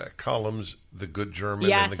columns, The Good German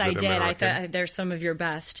yes, and The Good American? Yes, I did. I thought they're some of your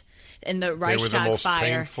best. And the Reichstag they were the most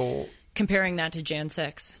fire, painful, comparing that to Jan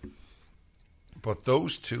 6. But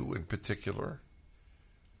those two in particular,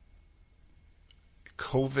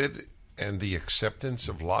 COVID and the acceptance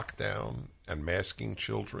of lockdown and masking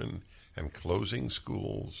children and closing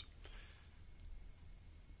schools,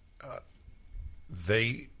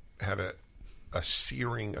 they had a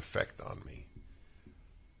searing effect on me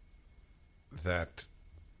that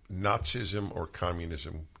Nazism or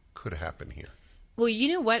communism could happen here. Well, you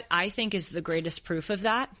know what I think is the greatest proof of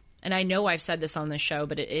that? And I know I've said this on the show,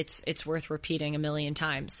 but it's worth repeating a million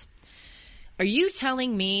times. Are you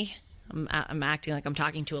telling me, I'm acting like I'm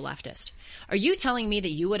talking to a leftist, are you telling me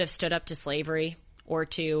that you would have stood up to slavery or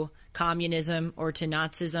to communism or to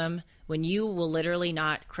Nazism when you will literally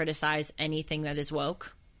not criticize anything that is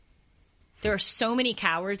woke? There are so many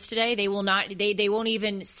cowards today. They will not. They won't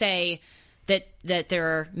even say that there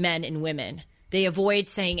are men and women. They avoid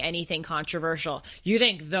saying anything controversial. You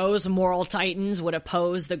think those moral titans would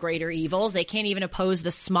oppose the greater evils? They can't even oppose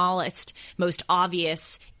the smallest, most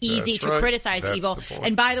obvious, easy to criticize evil.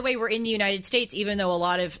 And by the way, we're in the United States, even though a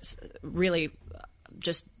lot of really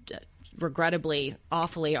just regrettably,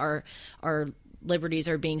 awfully, our liberties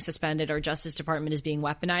are being suspended, our Justice Department is being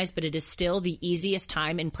weaponized, but it is still the easiest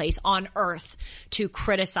time and place on earth to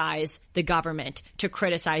criticize the government, to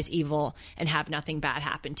criticize evil, and have nothing bad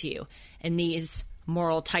happen to you. And these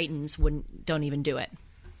moral titans don't even do it.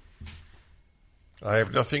 I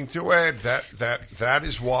have nothing to add. That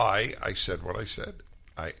is why I said what I said.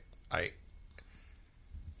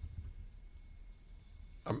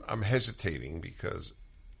 I'm hesitating because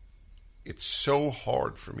it's so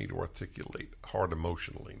hard for me to articulate, hard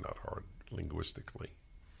emotionally, not hard linguistically,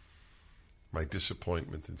 my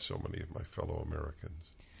disappointment in so many of my fellow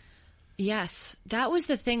Americans. Yes, that was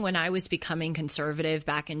the thing when I was becoming conservative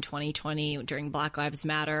back in 2020 during Black Lives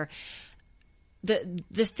Matter.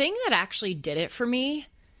 The thing that actually did it for me,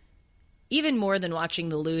 even more than watching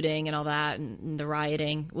the looting and all that and the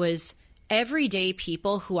rioting, was everyday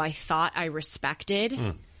people who I thought I respected.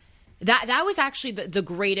 That was actually the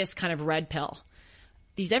greatest kind of red pill.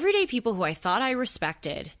 These everyday people who I thought I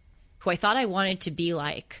respected, who I thought I wanted to be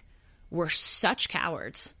like, were such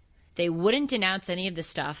cowards. They wouldn't denounce any of this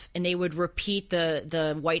stuff, and they would repeat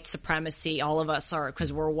the white supremacy, all of us are,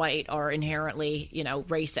 because we're white, are inherently,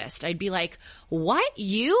 racist. I'd be like, what?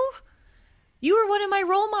 You were one of my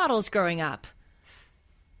role models growing up.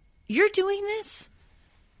 You're doing this?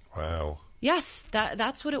 Wow. Yes,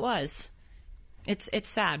 that's what it was. It's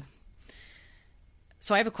sad.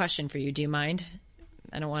 So I have a question for you. Do you mind?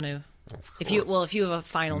 I don't want to. If you have a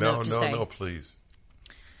final note to say. No, please.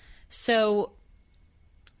 So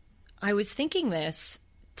I was thinking this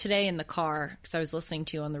today in the car because I was listening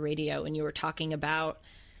to you on the radio, and you were talking about.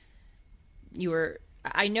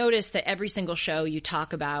 I noticed that every single show you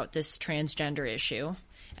talk about this transgender issue.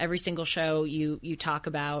 Every single show you talk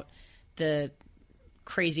about the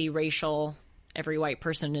crazy racial. Every white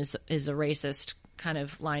person is a racist kind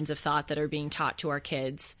of lines of thought that are being taught to our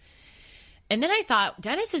kids. And then I thought,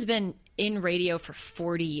 Dennis has been in radio for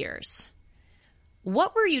 40 years.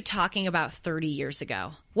 What were you talking about 30 years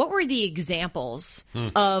ago? What were the examples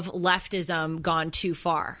of leftism gone too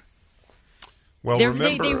far? Well,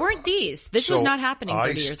 remember, they weren't these. This was not happening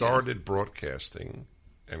 30 years ago. I started broadcasting,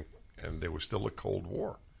 and there was still a Cold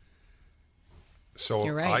War. So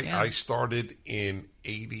You're right, I started in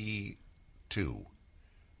 82,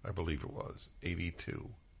 I believe it was, 82.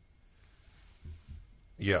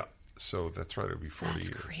 Yeah, so that's right, it would be 40 years.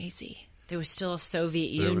 That's crazy. There was still a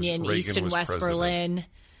Soviet Union, East and West president. Berlin.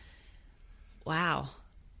 Wow.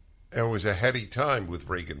 And it was a heady time with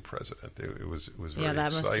Reagan president. It was very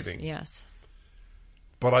exciting. Yes.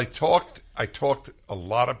 But I talked a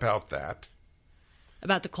lot about that.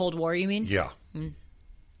 About the Cold War, you mean? Yeah.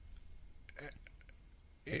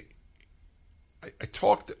 I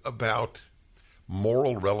talked about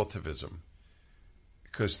moral relativism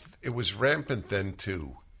because it was rampant then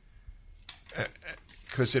too.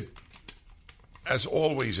 Because as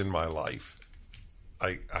always in my life,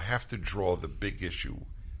 I have to draw the big issue,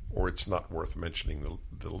 or it's not worth mentioning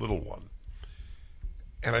the little one.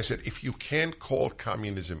 And I said, if you can't call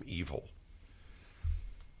communism evil,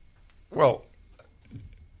 well,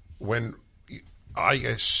 when I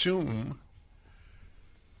assume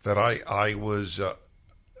that I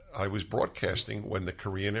was broadcasting when the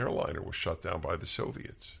Korean airliner was shut down by the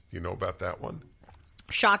Soviets. Do you know about that one?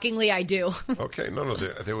 Shockingly, I do. Okay, no,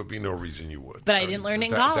 there would be no reason you would. But I didn't learn it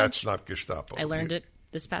in college. That's not Gestapo. I learned it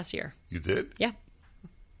this past year. You did? Yeah.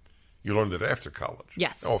 You learned it after college?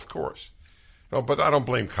 Yes. Oh, of course. No, but I don't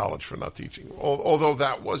blame college for not teaching. Although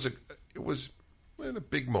it was a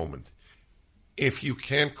big moment. If you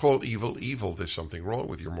can't call evil evil, there's something wrong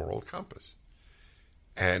with your moral compass.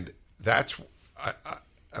 And that's, I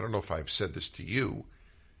don't know if I've said this to you,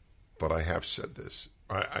 but I have said this.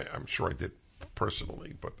 I'm sure I did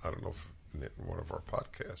personally, but I don't know if in one of our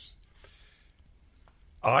podcasts.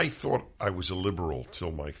 I thought I was a liberal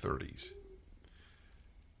till my 30s.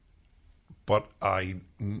 But I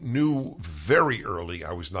knew very early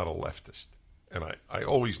I was not a leftist. And I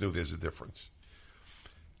always knew there's a difference.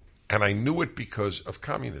 And I knew it because of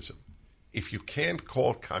communism. If you can't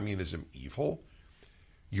call communism evil,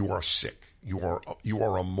 you are sick. You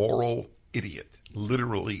are a moral idiot,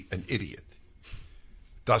 literally an idiot.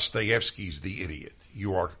 Dostoevsky's the idiot.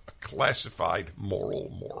 You are a classified moral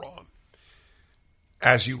moron,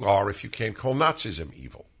 as you are if you can't call Nazism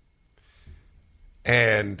evil.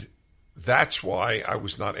 And that's why I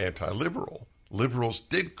was not anti-liberal. Liberals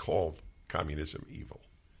did call communism evil.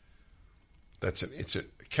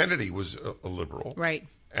 Kennedy was a liberal, right?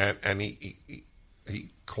 And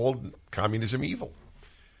he called communism evil.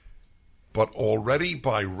 But already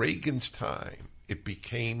by Reagan's time, it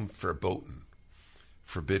became forbidden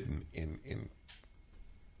in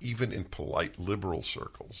even in polite liberal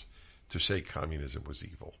circles to say communism was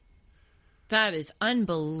evil. That is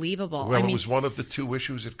unbelievable. Well, it was one of the two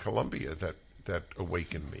issues at Columbia that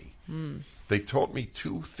awakened me. They taught me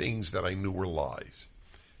two things that I knew were lies.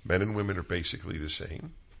 Men and women are basically the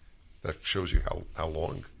same. That shows you how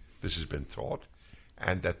long this has been taught.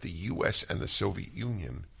 And that the U.S. and the Soviet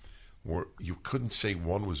Union you couldn't say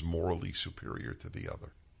one was morally superior to the other.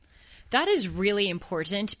 That is really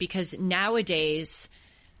important because nowadays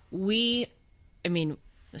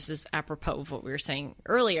this is apropos of what we were saying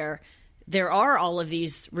earlier, there are all of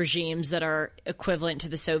these regimes that are equivalent to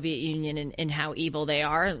the Soviet Union in how evil they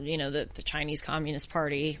are. You know, the Chinese Communist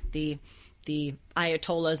Party, the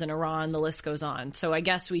Ayatollahs in Iran, the list goes on. So I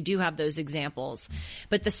guess we do have those examples.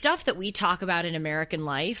 But the stuff that we talk about in American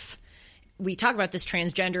life, we talk about this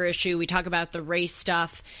transgender issue, we talk about the race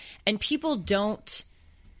stuff, and people don't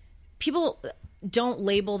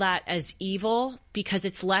label that as evil because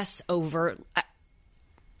it's less overt.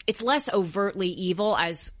 It's less overtly evil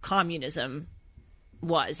as communism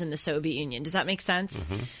was in the Soviet Union. Does that make sense?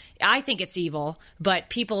 Mm-hmm. I think it's evil, but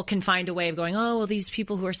people can find a way of going, oh, well, these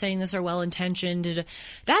people who are saying this are well-intentioned.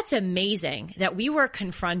 That's amazing that we were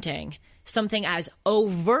confronting something as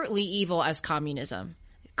overtly evil as communism.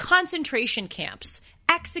 Concentration camps,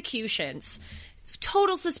 executions,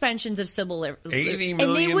 total suspensions of civil liberty. 80 million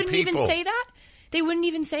and they wouldn't people. even say that? They wouldn't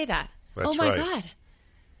even say that. That's oh, my right.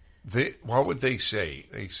 God. What would they say?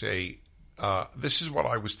 They say, this is what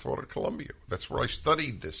I was taught at Columbia. That's where I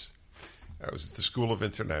studied this. I was at the School of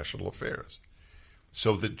International Affairs.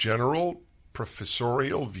 So the general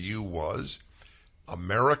professorial view was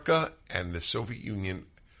America and the Soviet Union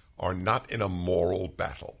are not in a moral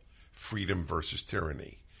battle, freedom versus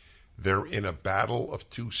tyranny. They're in a battle of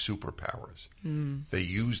two superpowers. They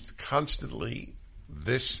used constantly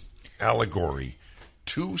this allegory,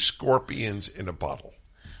 two scorpions in a bottle.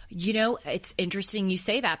 You know, it's interesting you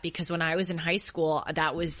say that, because when I was in high school,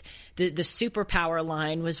 that was the superpower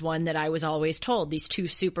line was one that I was always told. These two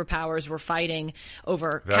superpowers were fighting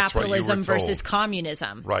over capitalism versus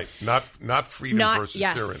communism. Right. Not freedom versus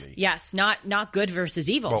tyranny. Yes. Not good versus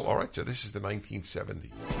evil. Well, all right. So this is the 1970s.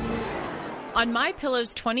 On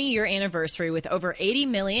MyPillow's 20-year anniversary with over 80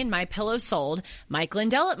 million MyPillows sold, Mike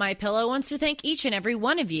Lindell at MyPillow wants to thank each and every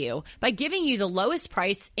one of you by giving you the lowest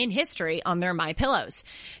price in history on their MyPillows.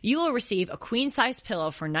 You will receive a queen-size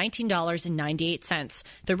pillow for $19.98.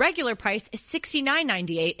 The regular price is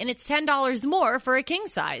 $69.98, and it's $10 more for a king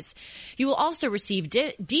size. You will also receive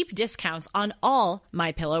deep discounts on all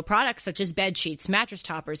MyPillow products, such as bed sheets, mattress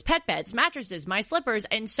toppers, pet beds, mattresses, My Slippers,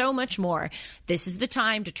 and so much more. This is the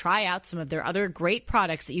time to try out some of their other great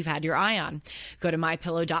products that you've had your eye on. Go to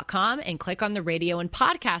MyPillow.com and click on the radio and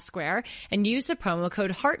podcast square and use the promo code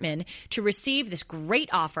Hartman to receive this great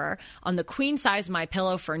offer on the queen size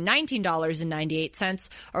MyPillow for $19.98,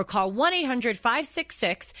 or call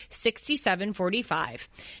 1-800-566-6745.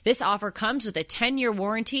 This offer comes with a 10-year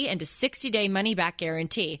warranty and a 60-day money-back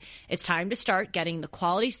guarantee. It's time to start getting the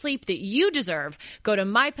quality sleep that you deserve. Go to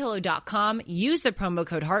MyPillow.com, use the promo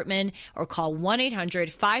code Hartman, or call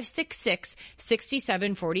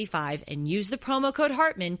 1-800-566-6745 and use the promo code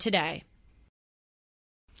Hartman today.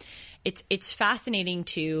 It's fascinating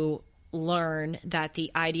to learn that the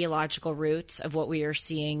ideological roots of what we are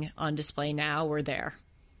seeing on display now were there.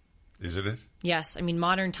 Isn't it? Yes. I mean,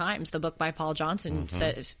 Modern Times, the book by Paul Johnson,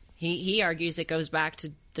 says he argues it goes back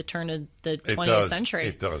to the turn of the 20th century.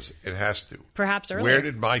 It does. It has to. Perhaps earlier. Where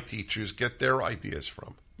did my teachers get their ideas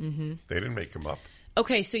from? Mm-hmm. They didn't make them up.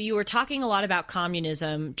 Okay, so you were talking a lot about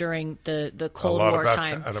communism during the Cold War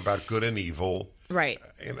time. And about good and evil. Right.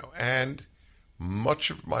 And much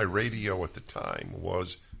of my radio at the time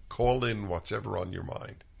was call in what's ever on your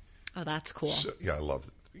mind. Oh, that's cool. So, yeah, I loved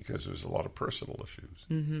it because there was a lot of personal issues.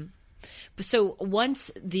 Mm-hmm. So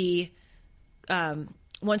once the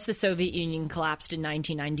Soviet Union collapsed in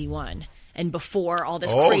 1991 and before all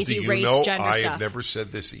this crazy race gender stuff. I have never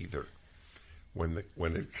said this either. When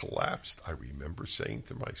it collapsed, I remember saying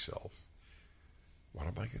to myself, what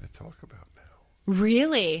am I going to talk about now?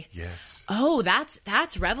 Really? Yes. Oh, that's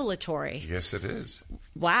revelatory. Yes, it is.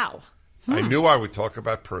 Wow. I knew I would talk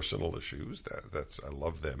about personal issues. I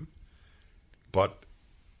love them. But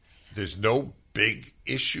there's no big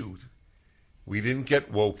issue. We didn't get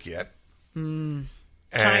woke yet. China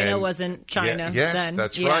wasn't China then.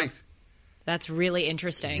 That's right. That's really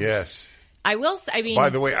interesting. Yes. By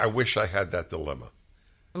the way, I wish I had that dilemma.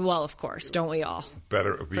 Well, of course, don't we all? A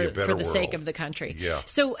better for the world. sake of the country. Yeah.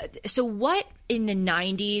 So what in the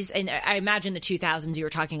 90s, and I imagine the 2000s, you were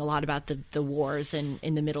talking a lot about the wars in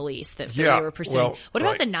the Middle East that we were pursuing. Well, what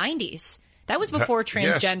about the 90s? That was before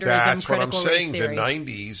transgenderism, that's critical what I'm saying. race theory. The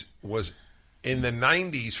 90s was... In the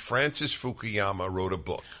 90s, Francis Fukuyama wrote a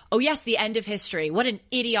book. Oh, yes, The End of History. What an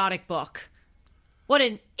idiotic book. What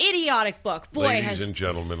an idiotic book. Boy, Ladies and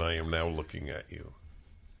gentlemen, I am now looking at you.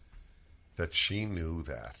 That she knew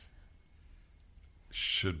that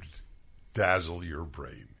should dazzle your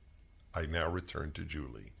brain. I now return to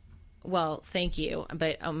Julie. Well, thank you.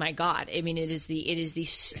 But, oh, my God. I mean, it is the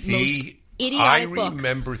most idiotic book. I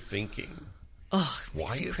remember thinking... Oh,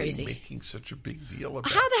 why are crazy. they making such a big deal about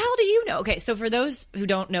it? How the hell do you know? Okay, so for those who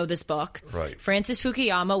don't know this book, right. Francis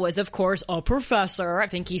Fukuyama was, of course, a professor. I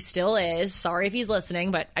think he still is. Sorry if he's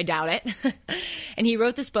listening, but I doubt it. And he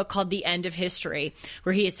wrote this book called The End of History,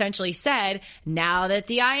 where he essentially said, now that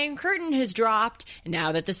the Iron Curtain has dropped,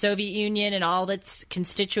 now that the Soviet Union and all its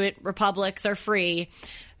constituent republics are free,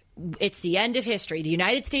 it's the end of history. The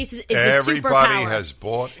United States is the superpower. Everybody has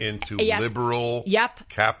bought into liberal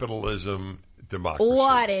capitalism. Democracy.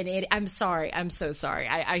 What an idiot. I'm sorry. I'm so sorry.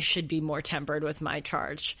 I should be more tempered with my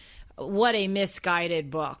charge. What a misguided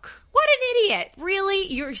book. What an idiot.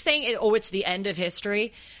 Really? You're saying, it's the end of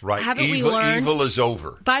history? Right. Haven't we learned? Evil is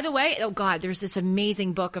over. By the way, oh God, there's this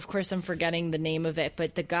amazing book. Of course, I'm forgetting the name of it,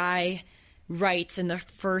 but the guy writes in the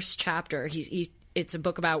first chapter, it's a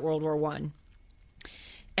book about World War I.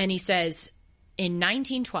 And he says, in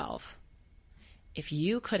 1912, if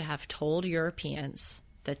you could have told Europeans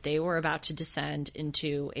that they were about to descend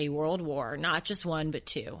into a world war, not just one, but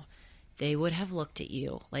two, they would have looked at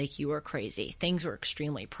you like you were crazy. Things were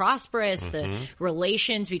extremely prosperous. The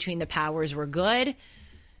relations between the powers were good.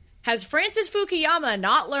 Has Francis Fukuyama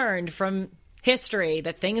not learned from history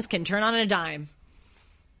that things can turn on a dime?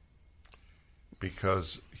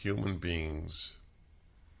 Because human beings,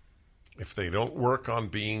 if they don't work on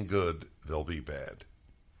being good, they'll be bad.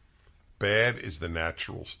 Bad is the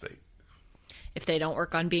natural state. If they don't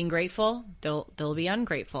work on being grateful, they'll be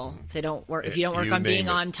ungrateful. If you don't work on being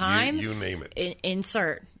on time, you name it.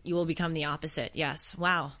 Insert, you will become the opposite. Yes.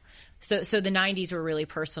 Wow. So the 90s were really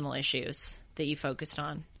personal issues that you focused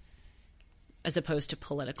on, as opposed to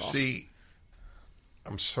political. See,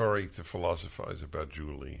 I'm sorry to philosophize about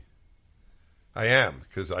Julie. I am,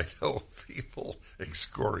 because I know people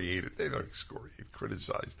excoriated. They don't excoriate,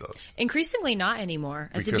 criticized us. Increasingly not anymore.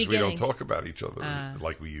 At the beginning. Because we don't talk about each other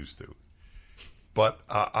like we used to. But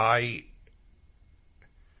I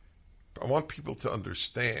want people to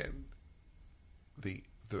understand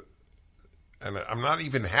and I'm not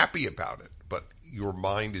even happy about it, but your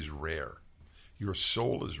mind is rare. Your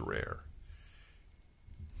soul is rare.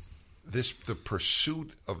 The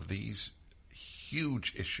pursuit of these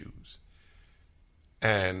huge issues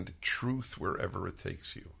and truth wherever it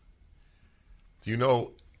takes you. Do you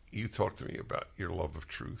know, you talked to me about your love of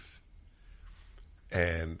truth.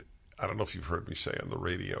 And I don't know if you've heard me say on the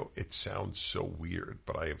radio, it sounds so weird,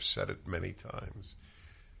 but I have said it many times.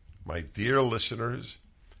 My dear listeners,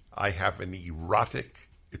 I have an erotic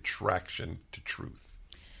attraction to truth.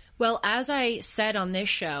 Well, as I said on this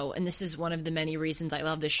show, and this is one of the many reasons I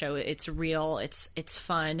love this show, it's real, it's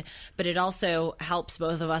fun, but it also helps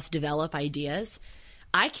both of us develop ideas.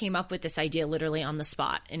 I came up with this idea literally on the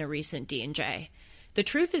spot in a recent D&J. The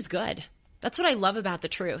truth is good. That's what I love about the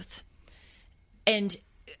truth. And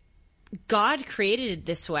God created it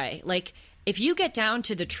this way. Like, if you get down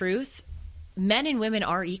to the truth, men and women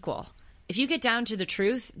are equal. If you get down to the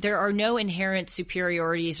truth, there are no inherent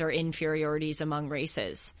superiorities or inferiorities among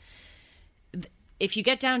races. If you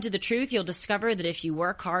get down to the truth, you'll discover that if you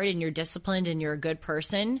work hard and you're disciplined and you're a good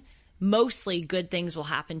person, mostly good things will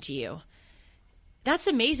happen to you. That's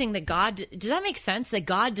amazing that God, does that make sense? That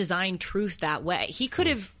God designed truth that way. He could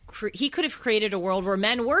have created a world where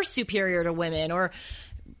men were superior to women, or,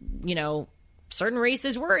 certain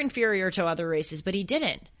races were inferior to other races, but he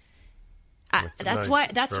didn't. That's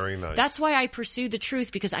why I pursue the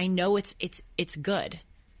truth, because I know it's good.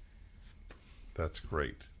 That's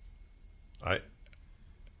great.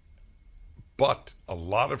 But a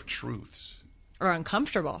lot of truths are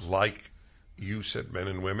uncomfortable. Like you said, men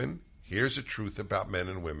and women. Here's a truth about men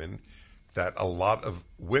and women that a lot of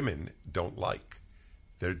women don't like.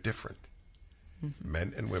 They're different. Mm-hmm.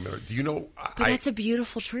 Men and women. Do you know? But that's a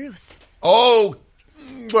beautiful truth. Oh,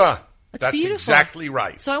 that's beautiful. Exactly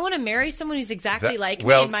right. So I want to marry someone who's exactly like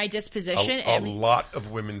me in my disposition. A lot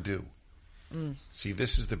of women do. Mm. See,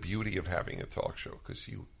 this is the beauty of having a talk show, because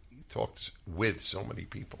you talk with so many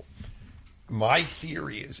people. My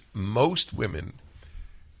theory is most women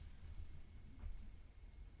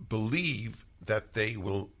believe that they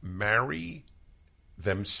will marry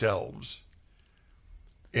themselves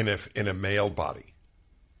in a male body.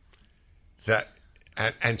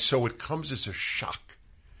 And so it comes as a shock.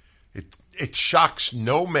 It shocks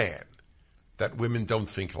no man that women don't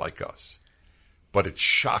think like us, but it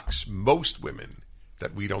shocks most women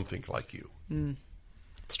that we don't think like you. Mm.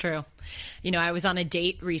 It's true. I was on a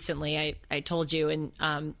date recently. I told you,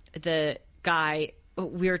 and the guy,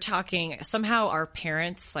 we were talking, somehow our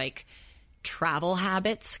parents' travel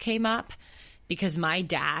habits came up, because my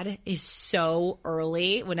dad is so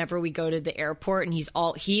early whenever we go to the airport, and he's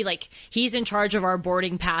in charge of our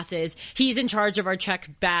boarding passes. He's in charge of our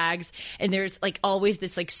checked bags. And there's always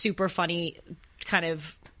this super funny kind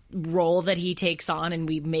of role that he takes on, and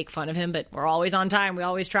we make fun of him, but we're always on time. We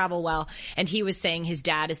always travel well. And he was saying his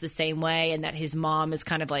dad is the same way, and that his mom is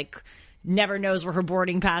kind of never knows where her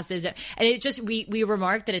boarding pass is. And it just, we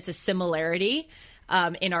remarked that it's a similarity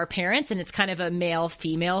in our parents, and it's kind of a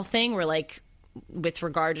male-female thing where with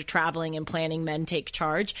regard to traveling and planning, men take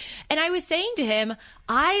charge. And I was saying to him,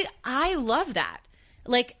 I love that.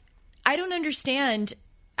 I don't understand.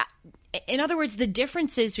 In other words, the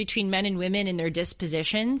differences between men and women in their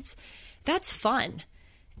dispositions, that's fun.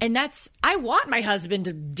 And I want my husband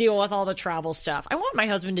to deal with all the travel stuff. I want my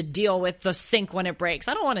husband to deal with the sink when it breaks.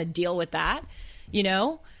 I don't want to deal with that,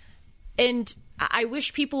 And I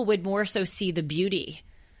wish people would more so see the beauty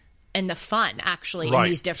and the fun, actually, in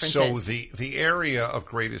these differences. So the area of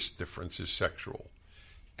greatest difference is sexual.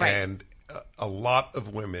 Right. And a lot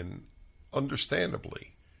of women,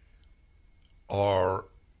 understandably, are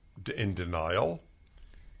in denial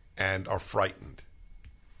and are frightened.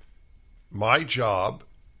 My job,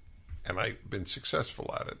 and I've been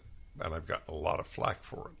successful at it, and I've gotten a lot of flack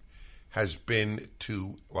for it, has been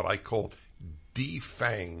to what I call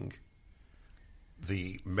defang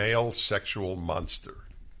the male sexual monster.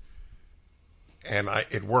 And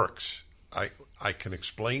it works. I can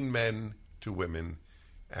explain men to women,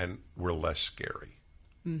 and we're less scary.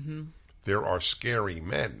 Mm-hmm. There are scary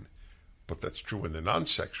men, but that's true in the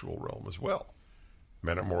non-sexual realm as well.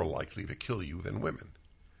 Men are more likely to kill you than women.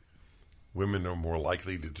 Women are more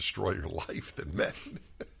likely to destroy your life than men,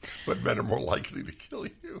 but men are more likely to kill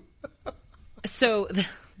you. So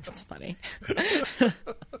that's funny.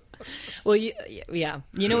 Well, yeah.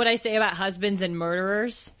 You know what I say about husbands and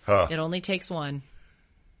murderers? It only takes one.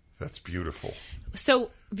 That's beautiful.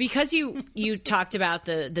 So because you talked about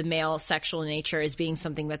the male sexual nature as being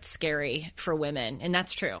something that's scary for women, and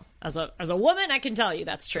that's true. As a woman, I can tell you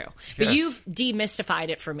that's true. But Yes. you've demystified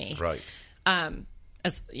it for me. Right.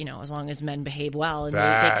 As you know, as long as men behave well and they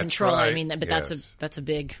That's control. right. I mean, but Yes. that's a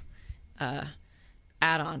big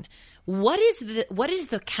add-on. What is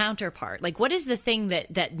the counterpart? Like, what is the thing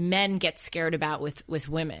that men get scared about with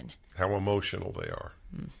women? How emotional they are.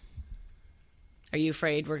 Are you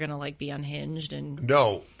afraid we're gonna like be unhinged and?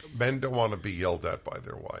 No, men don't want to be yelled at by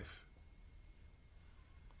their wife.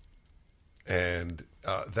 And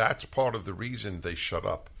that's part of the reason they shut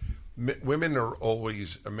up. Women are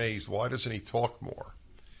always amazed. Why doesn't he talk more?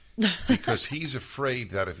 Because he's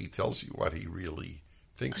afraid that if he tells you what he really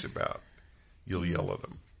thinks about, you'll yell at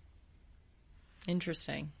him.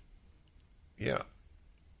 Interesting. Yeah,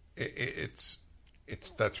 it's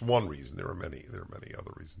that's one reason. There are many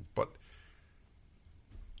other reasons, but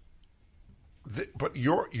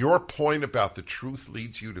your point about the truth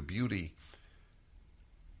leads you to beauty.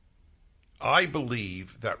 I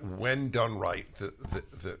believe that when done right,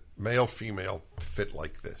 the male-female fit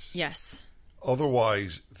like this. Yes.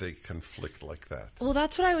 Otherwise, they conflict like that. Well,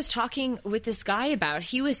 that's what I was talking with this guy about.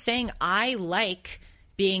 He was saying, I like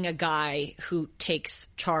being a guy who takes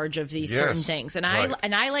charge of these certain things. And right.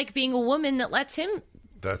 I like being a woman that lets him.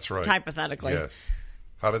 That's right. Hypothetically. Yes.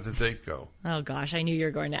 How did the date go? Oh, gosh, I knew you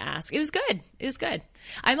were going to ask. It was good. It was good.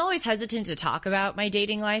 I'm always hesitant to talk about my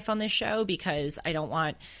dating life on this show because I don't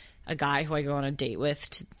want a guy who I go on a date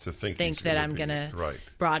with to think that I'm going to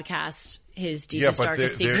broadcast his deepest,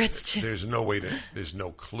 darkest secrets. There's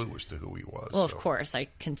no clue as to who he was. Well, of course, I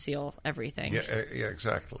conceal everything. Yeah,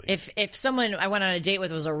 exactly. If someone I went on a date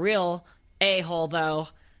with was a real a-hole, though,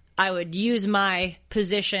 I would use my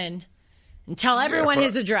position and tell everyone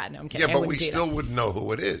his address. No, I'm kidding. Yeah, but we still wouldn't know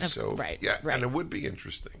who it is. So right. And it would be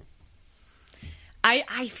interesting.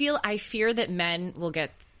 I fear that men will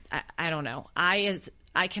get. I don't know.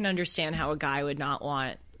 I can understand how a guy would not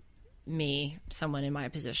want me, someone in my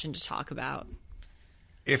position, to talk about.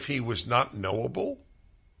 If he was not knowable?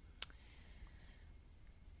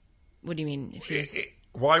 What do you mean? If he was...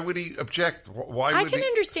 Why would he object? I can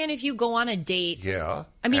understand if you go on a date. Yeah.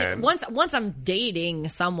 I mean, once I'm dating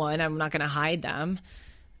someone, I'm not going to hide them.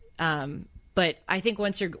 But I think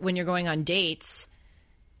when you're going on dates,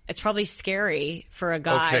 it's probably scary for a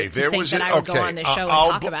guy to think that I would go on this show and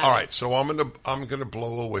talk about it. All right, so I'm gonna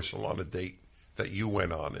blow a whistle on a date that you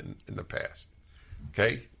went on in the past.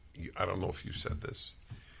 Okay? I don't know if you said this.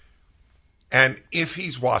 And if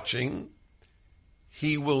he's watching,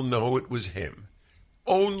 he will know it was him.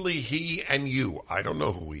 Only he and you. I don't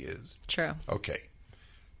know who he is. True. Okay.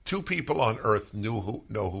 2 people on earth know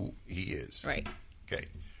who he is. Right. Okay.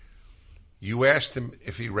 You asked him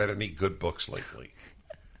if he read any good books lately.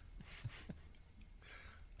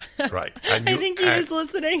 Right. And I think he was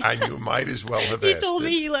listening. And you might as well have He asked told it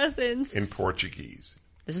me he listens. in Portuguese.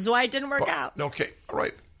 This is why it didn't work out. Okay. All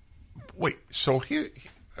right. Wait. So here,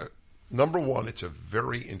 number one, it's a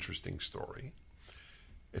very interesting story.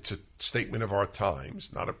 It's a statement of our times.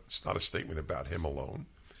 It's not a statement about him alone.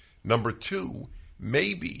 Number 2,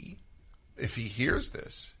 maybe if he hears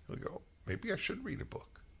this, he'll go, maybe I should read a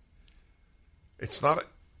book.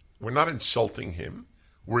 We're not insulting him.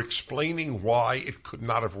 We're explaining why it could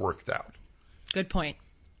not have worked out. Good point.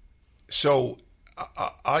 So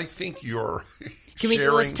I think you're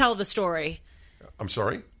let's tell the story. I'm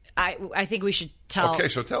sorry? I think we should tell. Okay,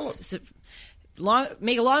 so tell us.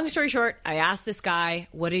 Make a long story short, I asked this guy,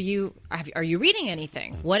 are you reading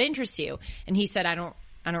anything? What interests you? And he said, I don't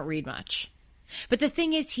read much. But the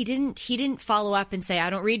thing is, he didn't follow up and say, I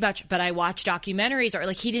don't read much, but I watch documentaries, or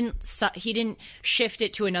like he didn't shift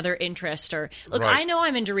it to another interest. Or look, right. I know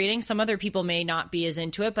I'm into reading. Some other people may not be as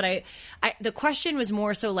into it, but the question was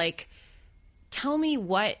more so like, tell me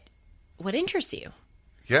what interests you.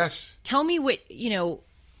 Yes. Tell me what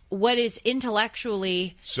is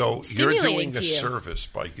intellectually stimulating to you. You're doing a service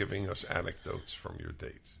by giving us anecdotes from your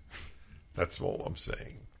dates. That's all I'm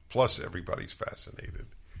saying. Plus, everybody's fascinated.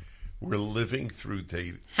 We're living through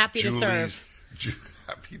dating. Happy to serve.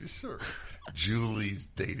 Happy to serve. Julie's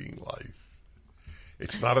dating life.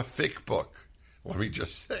 It's not a thick book. Let me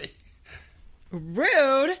just say.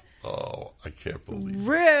 Rude. Oh, I can't believe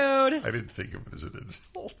Rude. it. I didn't think of it as an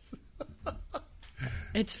insult.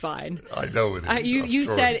 It's fine. I know it is. You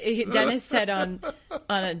said, Dennis said on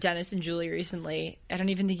Dennis and Julie recently, I don't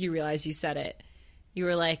even think you realized you said it. You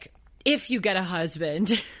were like, if you get a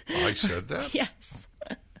husband. I said that? Yes.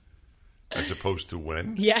 As opposed to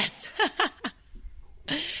when? Yes.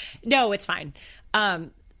 No, it's fine.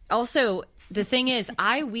 Also, the thing is,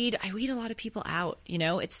 I weed a lot of people out. You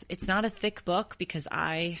know, it's not a thick book because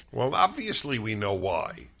Well, obviously we know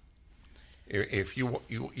why. If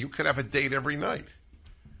you could have a date every night.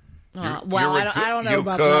 I don't know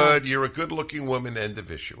about that. You're a good-looking woman. End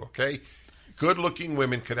of issue. Okay, good-looking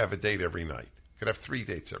women could have a date every night. Could have 3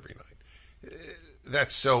 dates every night.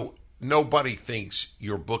 That's so nobody thinks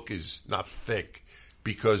your book is not thick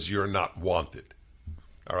because you're not wanted.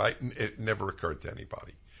 All right, it never occurred to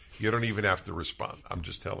anybody. You don't even have to respond. I'm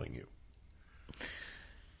just telling you.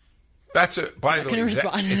 That's a. By the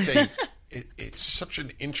way, it's such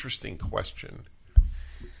an interesting question.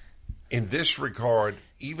 In this regard,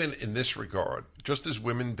 even in this regard, just as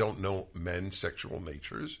women don't know men's sexual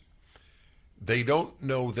natures, they don't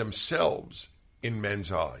know themselves in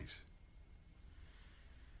men's eyes.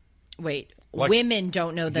 Wait, women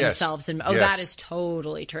don't know themselves in. Oh, yes. That is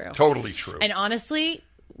totally true. Totally true. And honestly,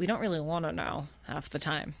 we don't really want to know half the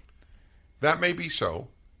time. That may be so,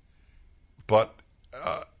 but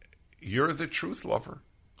you're the truth lover.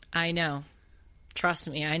 I know. Trust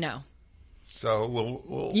me, I know. So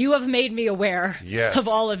we'll You have made me aware yes. of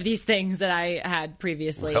all of these things that I had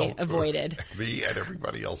previously avoided. Me and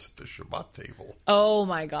everybody else at the Shabbat table. Oh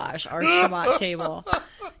my gosh, our Shabbat table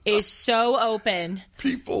is so open.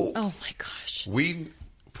 People. Oh my gosh. We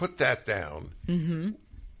put that down. Mm-hmm.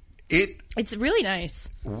 It's really nice.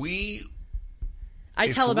 I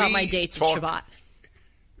tell about my dates at Shabbat.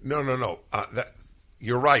 No.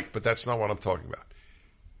 You're right, but that's not what I'm talking about.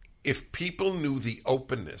 If people knew the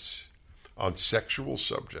openness on sexual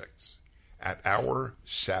subjects at our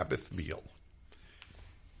Sabbath meal,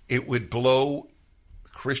 it would blow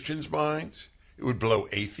Christians' minds. It would blow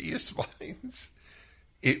atheists' minds.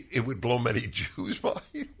 It would blow many Jews'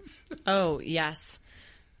 minds. Oh, yes.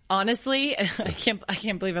 Honestly, I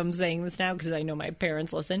can't believe I'm saying this now because I know my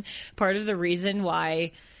parents listen. Part of the reason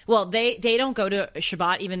why, well, they don't go to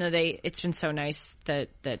Shabbat, even though it's been so nice that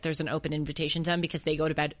there's an open invitation to them because they go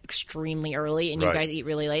to bed extremely early and you guys eat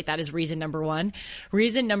really late. That is reason number one.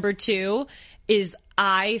 Reason number two is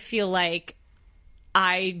I feel like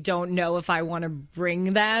I don't know if I want to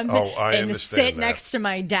bring them and sit next to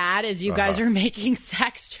my dad as you guys are making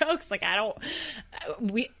sex jokes. Like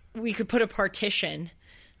we could put a partition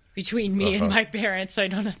between me and my parents so I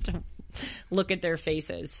don't have to look at their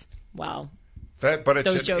faces. Wow.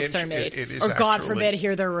 Those jokes are made. Or God forbid,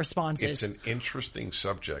 hear their responses. It's an interesting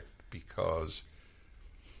subject because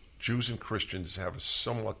Jews and Christians have a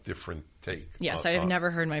somewhat different take. Yes, I have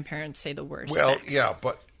never heard my parents say the word sex. Sex. Yeah,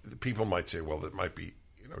 but people might say, well, it might be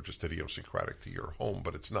just idiosyncratic to your home,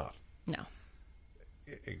 but it's not. No.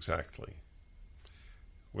 Exactly.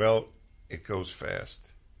 Well, it goes fast.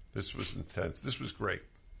 This was intense. This was great.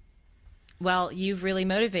 Well, you've really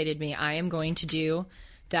motivated me. I am going to do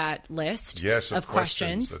that list of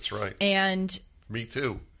questions. That's right. And me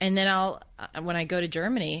too. And then when I go to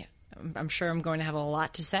Germany, I'm sure I'm going to have a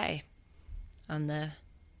lot to say on the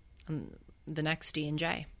next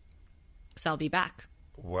D&J. Because I'll be back.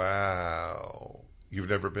 Wow. You've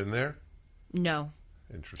never been there? No.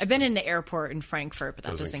 Interesting. I've been in the airport in Frankfurt, but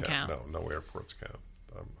that doesn't count. No airports count.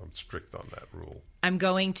 I'm strict on that rule. I'm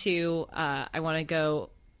going to, I want to go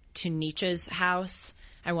to Nietzsche's house.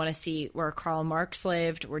 I want to see where Karl Marx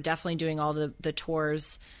lived. We're definitely doing all the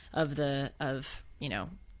tours of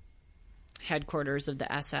headquarters of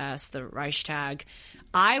the SS, the Reichstag.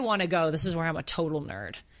 I want to go, this is where I'm a total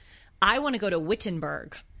nerd. I want to go to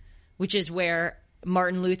Wittenberg, which is where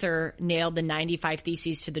Martin Luther nailed the 95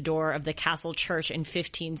 Theses to the door of the Castle Church in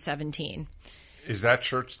 1517. Is that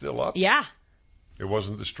church still up? Yeah. It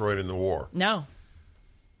wasn't destroyed in the war? No.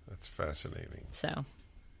 That's fascinating. So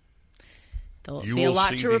there'll be a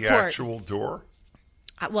lot to report. You will see the actual door?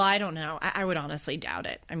 Well, I don't know. I would honestly doubt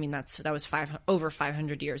it. I mean, that was over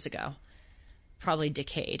 500 years ago. Probably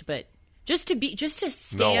decayed, but just to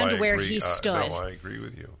stand where he stood. No, I agree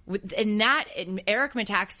with you. And Eric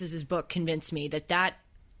Metaxas's book convinced me that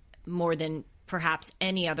more than perhaps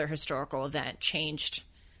any other historical event changed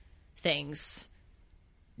things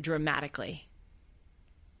dramatically.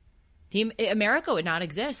 America would not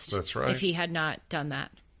exist. That's right. If he had not done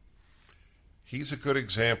that. He's a good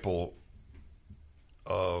example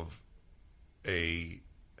of a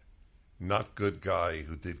not good guy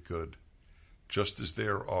who did good, just as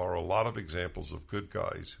there are a lot of examples of good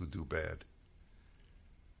guys who do bad.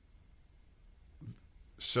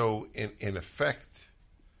 So, in effect,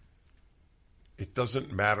 it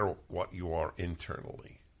doesn't matter what you are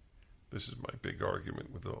internally. This is my big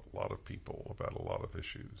argument with a lot of people about a lot of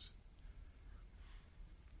issues.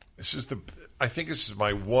 I think this is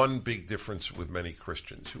my one big difference with many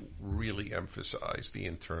Christians who really emphasize the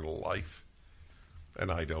internal life,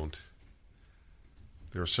 and I don't.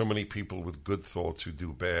 There are so many people with good thoughts who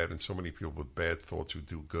do bad, and so many people with bad thoughts who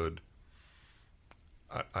do good.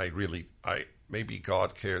 Maybe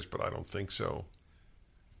God cares, but I don't think so,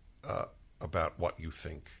 about what you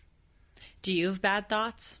think. Do you have bad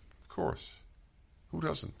thoughts? Of course. Who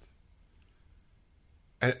doesn't?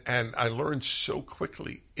 And I learned so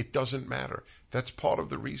quickly, it doesn't matter. That's part of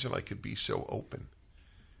the reason I could be so open.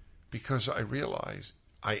 Because I realize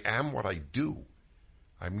I am what I do.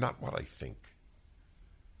 I'm not what I think.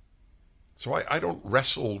 So I don't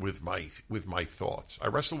wrestle with my thoughts. I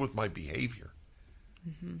wrestle with my behavior.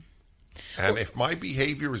 Mm-hmm. And if my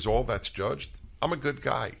behavior is all that's judged, I'm a good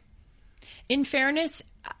guy. In fairness,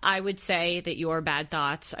 I would say that your bad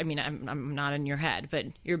thoughts, I mean, I'm not in your head, but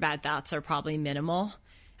your bad thoughts are probably minimal,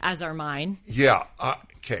 as are mine. Yeah.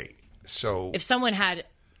 Okay. So if someone had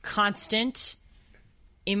constant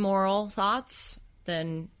immoral thoughts,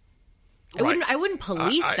 then right. I wouldn't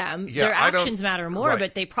police them. Their actions matter more, right.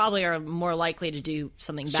 But they probably are more likely to do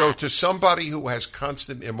something bad. So to somebody who has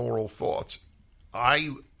constant immoral thoughts, I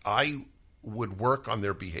would work on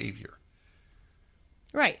their behavior.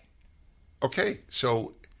 Right. Okay.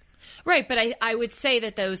 So. Right, but I would say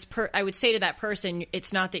that I would say to that person,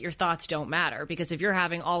 it's not that your thoughts don't matter, because if you're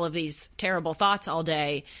having all of these terrible thoughts all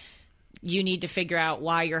day, you need to figure out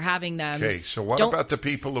why you're having them. Okay, so what about the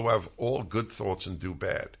people who have all good thoughts and do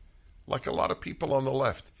bad? Like a lot of people on the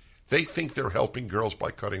left. They think they're helping girls by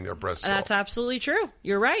cutting their breasts off. That's absolutely true.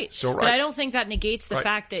 You're right. So, right. But I don't think that negates the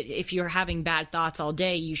fact that if you're having bad thoughts all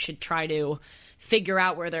day, you should try to figure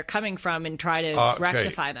out where they're coming from and try to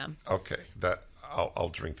rectify them. Okay, I'll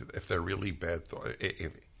drink to that. If they're really bad thoughts.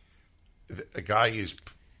 If a guy is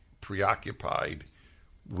preoccupied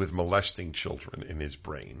with molesting children in his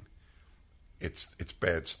brain, it's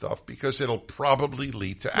bad stuff because it'll probably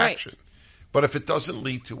lead to action. Right. But if it doesn't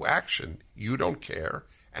lead to action, you don't care,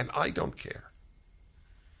 and I don't care.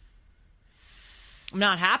 I'm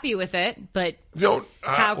not happy with it, but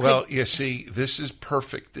you see, this is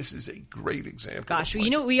perfect. This is a great example. Gosh,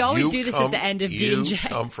 we always do this at the end of DJ. You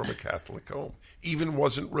come from a Catholic home. Even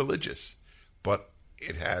wasn't religious, but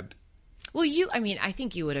it had. Well, I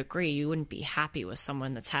think you would agree. You wouldn't be happy with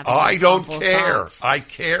someone that's having I don't awful care. Thoughts. I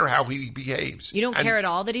care how he behaves. You don't care at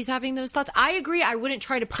all that he's having those thoughts? I agree. I wouldn't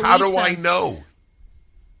try to police How do them. I know?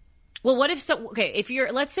 Well, what if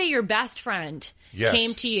let's say your best friend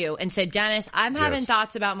came to you and said, Dennis, I'm having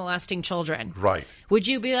thoughts about molesting children. Right. Would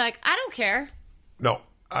you be like, I don't care? No.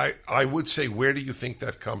 I would say, where do you think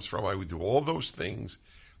that comes from? I would do all those things,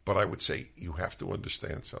 but I would say, you have to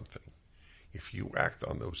understand something. If you act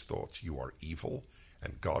on those thoughts, you are evil,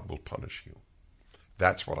 and God will punish you.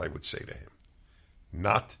 That's what I would say to him.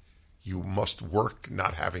 Not, you must work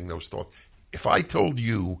not having those thoughts. If I told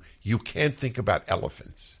you, you can't think about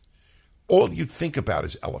elephants, all you think about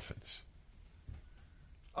is elephants.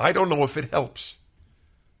 I don't know if it helps.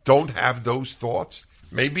 Don't have those thoughts.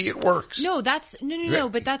 Maybe it works. No,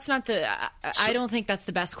 but that's not I don't think that's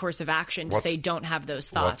the best course of action to say don't have those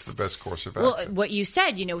thoughts. What's the best course of action? Well, what you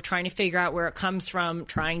said, trying to figure out where it comes from,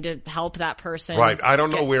 trying to help that person. Right. I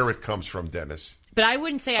don't know where it comes from, Dennis. But I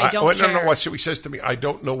wouldn't say I don't care. No. What he says to me, I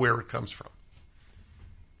don't know where it comes from.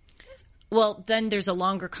 Well, then there's a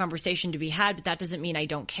longer conversation to be had, but that doesn't mean I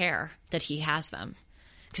don't care that he has them.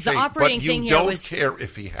 Because the operating thing here was... But you don't care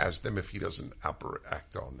if he has them, if he doesn't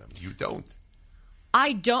act on them. You don't.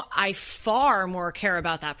 I far more care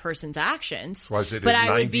about that person's actions. Was it but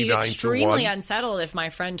I would be extremely unsettled if my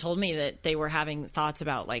friend told me that they were having thoughts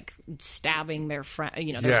about stabbing their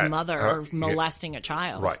friend, their mother or molesting a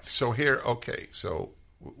child. Right. So so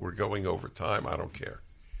we're going over time. I don't care.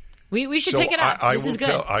 We should pick it up. This is good.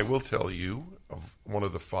 I will tell you of one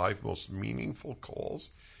of the 5 most meaningful calls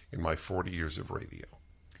in my 40 years of radio.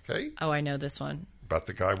 Okay? Oh, I know this one. About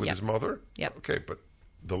the guy with his mother? Yep. Okay, but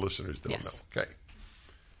the listeners don't know. Okay.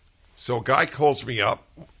 So a guy calls me up.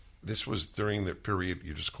 This was during the period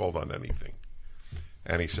you just called on anything.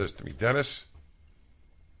 And he says to me, Dennis,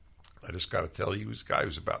 I just got to tell you, this guy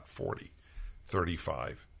was about 40,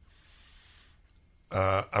 35.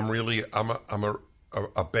 I'm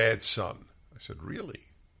a bad son. I said, really?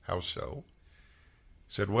 How so?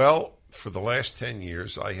 He said, well, for the last 10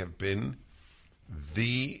 years, I have been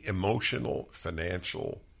the emotional,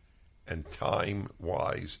 financial, and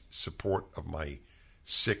time-wise support of my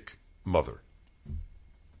sick mother.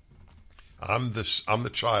 I'm the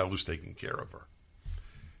child who's taking care of her.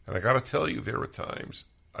 And I got to tell you, there are times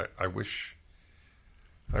I wish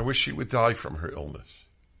she would die from her illness.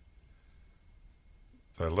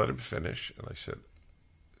 So I let him finish, and I said,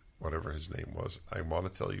 whatever his name was, I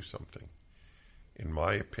want to tell you something. In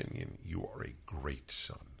my opinion, you are a great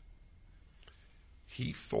son.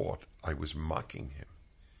 He thought I was mocking him.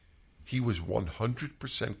 He was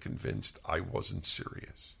 100% convinced I wasn't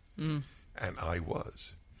serious. And I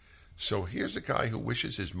was. So here's a guy who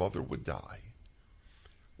wishes his mother would die.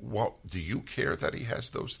 What, do you care that he has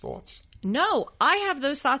those thoughts? No, I have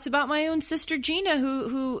those thoughts about my own sister Gina,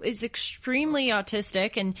 who is extremely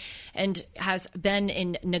autistic and has been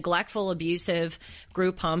in neglectful, abusive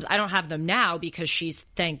group homes. I don't have them now because she's,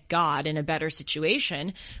 thank God, in a better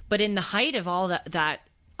situation. But in the height of all that,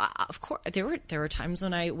 of course, there were times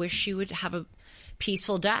when I wish she would have a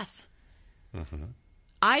peaceful death. Mm-hmm.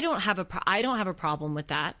 I don't have a problem with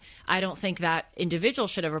that. I don't think that individual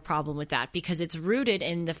should have a problem with that because it's rooted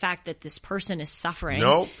in the fact that this person is suffering.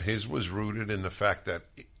 No, his was rooted in the fact that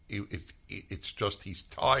it's just he's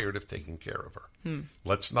tired of taking care of her.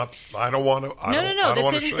 Let's not. I don't want to.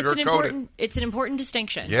 No. It's an important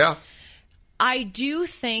distinction. Yeah, I do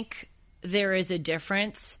think there is a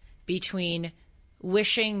difference between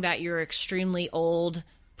wishing that you're extremely old,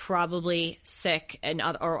 probably sick,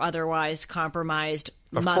 or otherwise compromised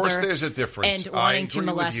mother. Of course there's a difference. And wanting to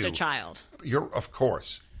molest a child. Of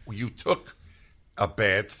course. You took a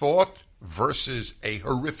bad thought versus a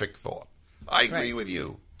horrific thought. I agree with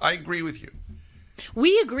you.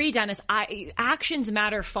 We agree, Dennis. Actions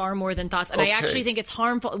matter far more than thoughts. And I actually think it's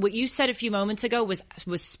harmful. What you said a few moments ago was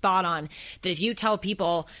spot on. That if you tell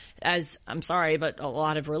people, as I'm sorry, but a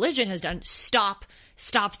lot of religion has done, stop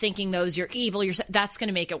thinking those, you're evil, that's going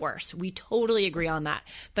to make it worse. We totally agree on that.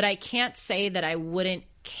 But I can't say that I wouldn't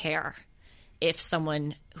care if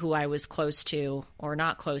someone who I was close to or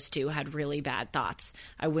not close to had really bad thoughts.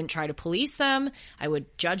 I wouldn't try to police them. I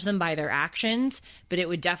would judge them by their actions, but it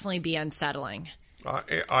would definitely be unsettling.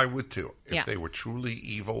 I would too. If they were truly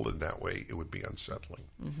evil in that way, it would be unsettling.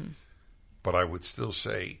 Mm-hmm. But I would still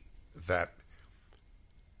say that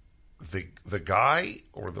the guy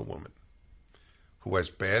or the woman who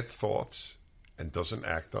has bad thoughts and doesn't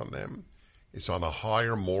act on them is on a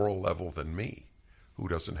higher moral level than me, who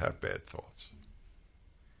doesn't have bad thoughts.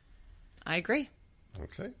 I agree.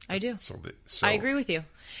 Okay. I do. So I agree with you.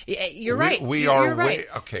 You're right. You're right.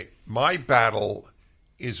 Okay. My battle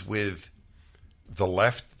is with the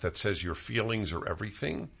left that says your feelings are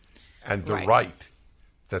everything and the right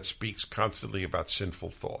that speaks constantly about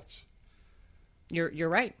sinful thoughts. You're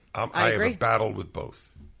right. I agree. have a battle with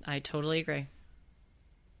both. I totally agree.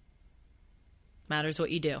 Matters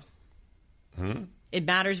what you do. It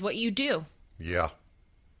matters what you do. Yeah,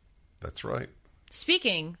 that's right.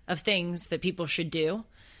 Speaking of things that people should do,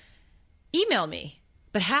 email me.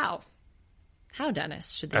 But how? How,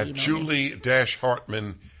 Dennis, should they email me?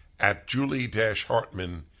 Julie-Hartman at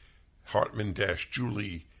Julie-Hartman,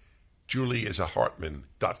 Hartman-Julie, Julie is a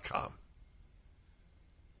Hartman.com.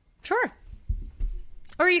 Sure.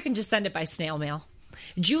 Or you can just send it by snail mail.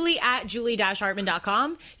 Julie at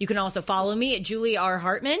Julie-Hartman.com. You can also follow me at Julie R.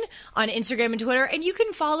 Hartman on Instagram and Twitter. And you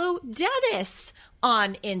can follow Dennis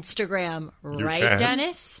on Instagram. Right,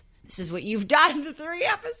 Dennis? This is what you've done the 3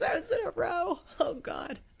 episodes in a row. Oh,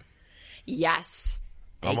 God. Yes.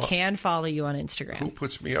 They can follow you on Instagram. Who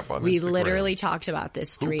puts me up on Instagram? We literally talked about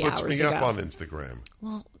this 3 hours ago. Who puts me up on Instagram?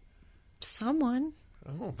 Well, someone.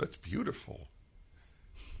 Oh, that's beautiful.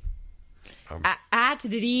 At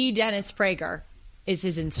the Dennis Prager is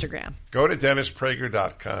his Instagram. Go to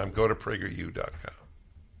DennisPrager.com. Go to PragerU.com.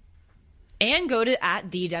 And go to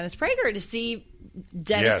at the Dennis Prager to see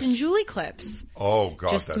Dennis and Julie clips. Oh,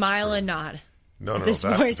 God, just smile and nod. No,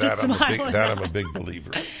 I'm a big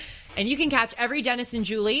believer. And you can catch every Dennis and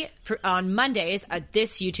Julie on Mondays at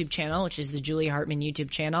this YouTube channel, which is the Julie Hartman YouTube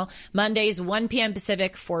channel. Mondays, 1 p.m.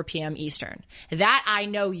 Pacific, 4 p.m. Eastern. That I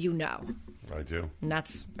know you know. I do. And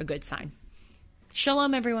that's a good sign.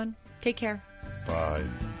 Shalom, everyone. Take care. Bye.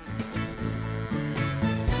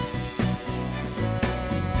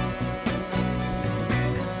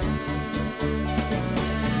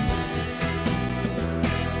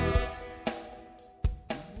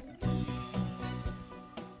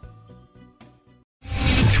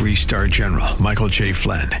 Three-star General Michael J.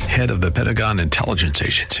 Flynn, head of the Pentagon Intelligence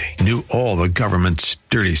Agency, knew all the government's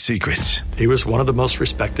dirty secrets. He was one of the most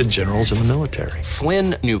respected generals in the military.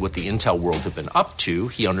 Flynn knew what the intel world had been up to.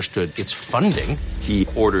 He understood its funding. He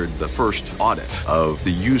ordered the first audit of the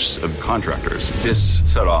use of contractors. This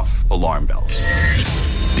set off alarm bells.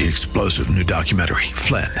 The explosive new documentary,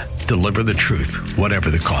 Flynn, deliver the truth, whatever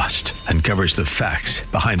the cost, and covers the facts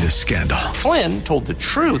behind this scandal. Flynn told the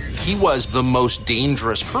truth. He was the most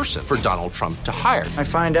dangerous person for Donald Trump to hire. I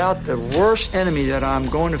find out the worst enemy that I'm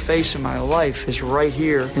going to face in my life is right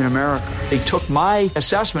here in America. They took my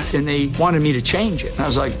assessment and they wanted me to change it. And I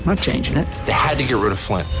was like, I'm not changing it. They had to get rid of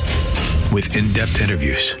Flynn. With in-depth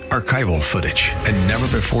interviews, archival footage, and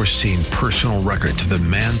never-before-seen personal records of the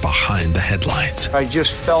man behind the headlines. I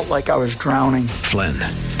just felt like I was drowning. Flynn,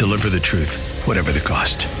 deliver the truth, whatever the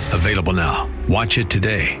cost. Available now. Watch it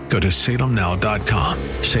today. Go to salemnow.com.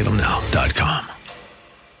 salemnow.com.